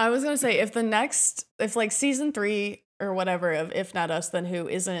 I was gonna say if like season 3 or whatever of If Not Us Then Who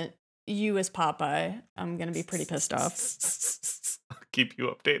isn't you as Popeye, I'm gonna be pretty pissed off. I'll keep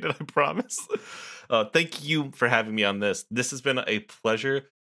you updated, I promise. Thank you for having me on this. This has been a pleasure.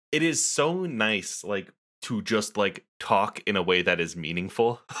 It is so nice, like, to just like talk in a way that is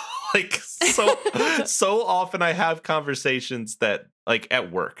meaningful. Like so often I have conversations that like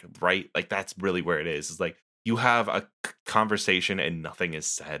at work, right? Like that's really where it is. It's like you have a conversation and nothing is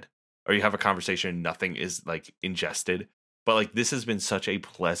said, or you have a conversation and nothing is like ingested. But like this has been such a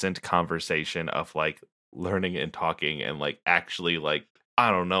pleasant conversation of like learning and talking and like actually like, I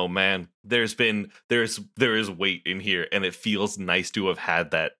don't know, man. There is weight in here, and it feels nice to have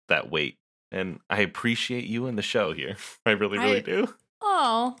had that weight. And I appreciate you in the show here. I really do.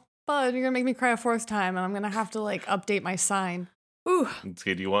 Oh, bud, you're gonna make me cry a 4th time, and I'm gonna have to like update my sign. Ooh. It's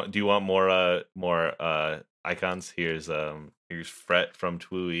good. Do you want more icons? Here's Fret from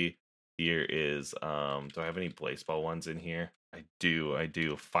Twooey. Here is do I have any baseball ones in here? I do.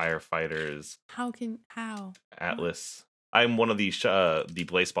 Firefighters. How? Atlas. I'm one of the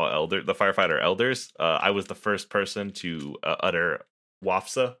firefighter elders. I was the first person to utter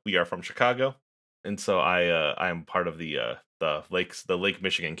WAFSA. We are from Chicago, and so I am part of the Lake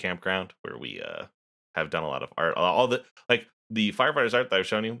Michigan campground where we have done a lot of art. All the like the firefighters art that I've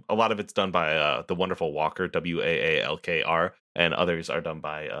shown you. A lot of it's done by the wonderful Walker, WAALKR, and others are done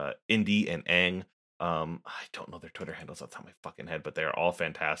by Indy and Ang. I don't know their Twitter handles off the top of my fucking head, but they're all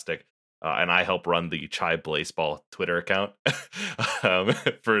fantastic. And I help run the Chai Blaseball Twitter account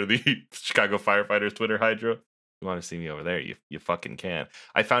for the Chicago Firefighters Twitter Hydro. You want to see me over there? You fucking can.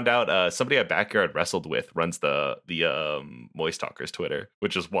 I found out somebody I Backyard Wrestled With runs the Moist Talkers Twitter,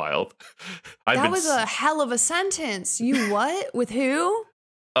 which is wild. That was a hell of a sentence. You what? With who?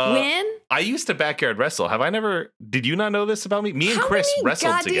 When? I used to Backyard Wrestle. Did you not know this about me? Me and Chris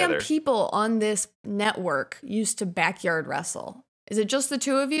wrestled together. How many goddamn people on this network used to Backyard Wrestle? Is it just the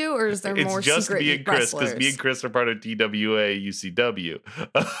two of you, or is there more secret wrestlers? It's just me and Chris, because me and Chris are part of DWA UCW.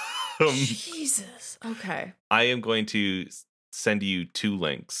 Jesus. Okay. I am going to send you 2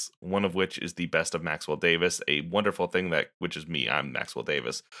 links, one of which is the best of Maxwell Davis, a wonderful thing which is me, I'm Maxwell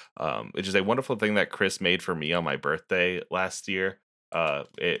Davis, which is a wonderful thing that Chris made for me on my birthday last year.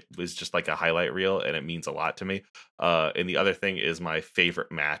 It was just like a highlight reel, and it means a lot to me. And the other thing is my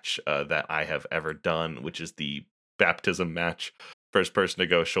favorite match that I have ever done, which is the baptism match. First person to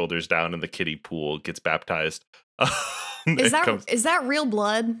go shoulders down in the kiddie pool gets baptized. Is that real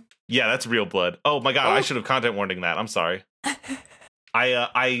blood? Yeah, that's real blood. Oh my god, I should have content warning that. I'm sorry.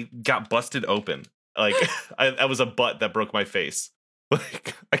 I got busted open. Like I was a butt that broke my face.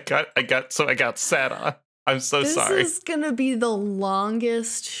 Like I got sat on. I'm so sorry. This is gonna be the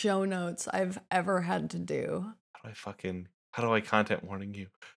longest show notes I've ever had to do. How do I content warning you?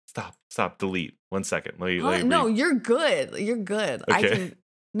 Stop, delete. 1 second. No, you're good. You're good. Okay. I can.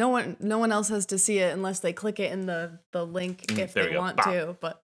 No one else has to see it unless they click it in the link if they want to.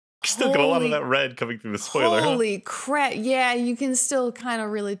 But still got a lot of that red coming through the spoiler. Holy crap! Yeah, you can still kind of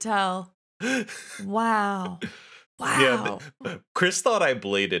really tell. Wow. Yeah, Chris thought I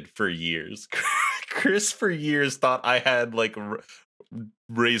bladed for years. Chris for years thought I had like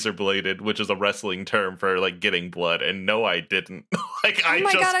razor bladed, which is a wrestling term for like getting blood, and no, I didn't. Like, oh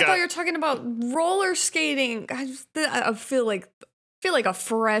my god, I thought you were talking about roller skating. I feel like a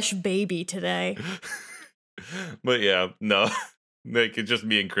fresh baby today. But yeah, no. Like, it's just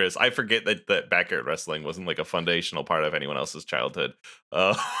me and Chris. I forget that backyard wrestling wasn't like a foundational part of anyone else's childhood.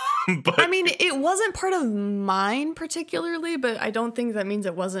 But I mean, it wasn't part of mine particularly, but I don't think that means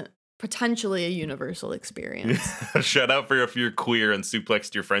it wasn't potentially a universal experience. Shout out for if you're queer and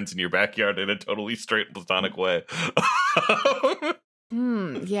suplexed your friends in your backyard in a totally straight platonic way.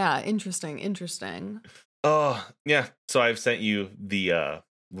 Yeah, interesting. Oh, yeah. So I've sent you the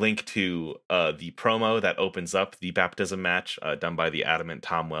link to the promo that opens up the baptism match done by the adamant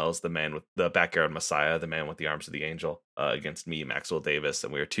Tom Wells, the man with the backyard messiah, the man with the arms of the angel, against me, Maxwell Davis,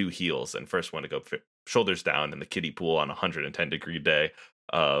 and we are two heels, and first one to go shoulders down in the kiddie pool on a 110-degree day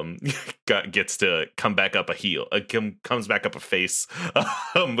gets to come back up a heel, comes back up a face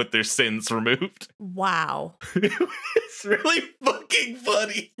with their sins removed. Wow. It's really fucking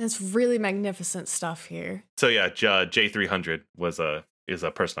funny. It's really magnificent stuff here. So yeah, J300 is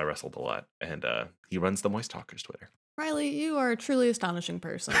a person I wrestled a lot, and he runs the Moist Talkers Twitter. Riley, you are a truly astonishing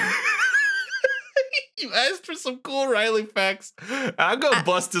person. You asked for some cool Riley facts. I'm gonna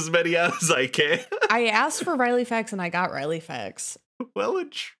bust as many out as I can. I asked for Riley facts and I got Riley facts. Well,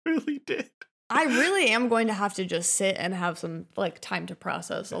 it truly did. I really am going to have to just sit and have some time to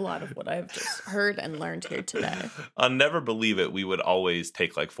process a lot of what I've just heard and learned here today. I'll never believe it. We would always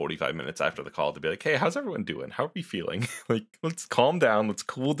take 45 minutes after the call to be like, hey, how's everyone doing? How are we feeling? Let's calm down. Let's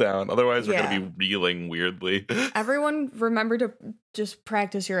cool down. Otherwise, we're going to be reeling weirdly. Everyone remember to just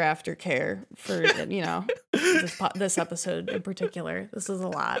practice your aftercare for, this episode in particular. This is a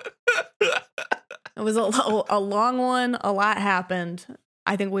lot. It was a long one. A lot happened.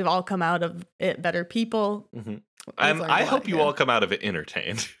 I think we've all come out of it better people. Mm-hmm. And I hope you all come out of it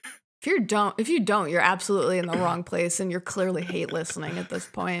entertained. If you don't, you're absolutely in the wrong place, and you're clearly hate listening at this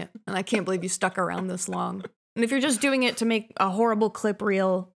point. And I can't believe you stuck around this long. And if you're just doing it to make a horrible clip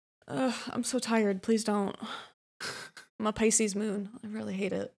reel, I'm so tired. Please don't. I'm a Pisces moon. I really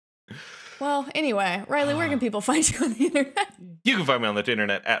hate it. Well, anyway, Riley, where can people find you on the internet? You can find me on the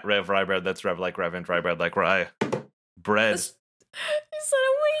internet at Rev Rybread. That's Rev like Rev and Rybread like Rye. Bread. You said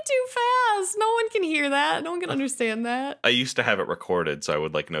it way too fast. No one can hear that. No one can understand that. I used to have it recorded, so I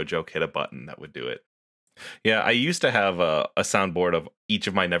would, no joke, hit a button that would do it. Yeah, I used to have a soundboard of each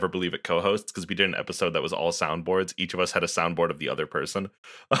of my Never Believe It co-hosts, because we did an episode that was all soundboards. Each of us had a soundboard of the other person.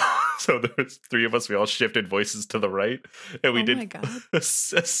 So there was 3 of us. We all shifted voices to the right. And we did a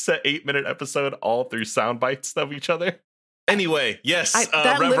 8-minute episode all through sound bites of each other. Anyway, yes.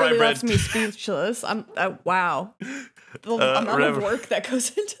 That literally left me speechless. Wow. The amount of work that goes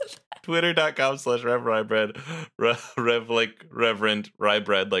into that. Twitter.com/RevRyeBread, Rev like Reverend,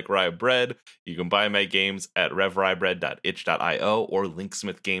 Rybread like Rybread. You can buy my games at revrybread.itch.io or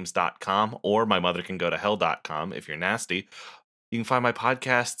linksmithgames.com, or mymothercangotohell.com if you're nasty. You can find my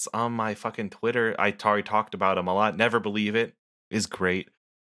podcasts on my fucking Twitter. I already talked about them a lot. Never Believe It is great.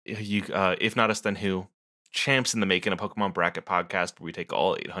 If Not Us Then Who? Champs in the Making, a Pokemon bracket podcast where we take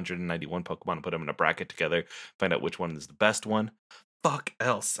all 891 Pokemon and put them in a bracket together, find out which one is the best one. Fuck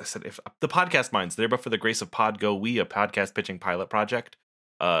else. I said, if the podcast minds there, but for the grace of Podgo, we a podcast pitching pilot project.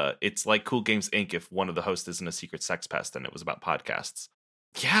 It's like Cool Games Inc. if one of the hosts isn't a secret sex pest, and it was about podcasts.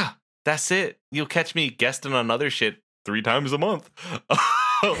 Yeah, that's it. You'll catch me guesting on other shit 3 times a month.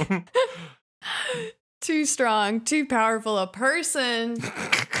 Too strong, too powerful a person.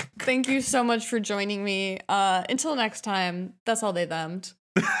 Thank you so much for joining me. Until next time, that's all they themmed.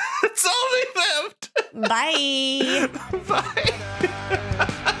 That's all they themmed. Bye. Bye.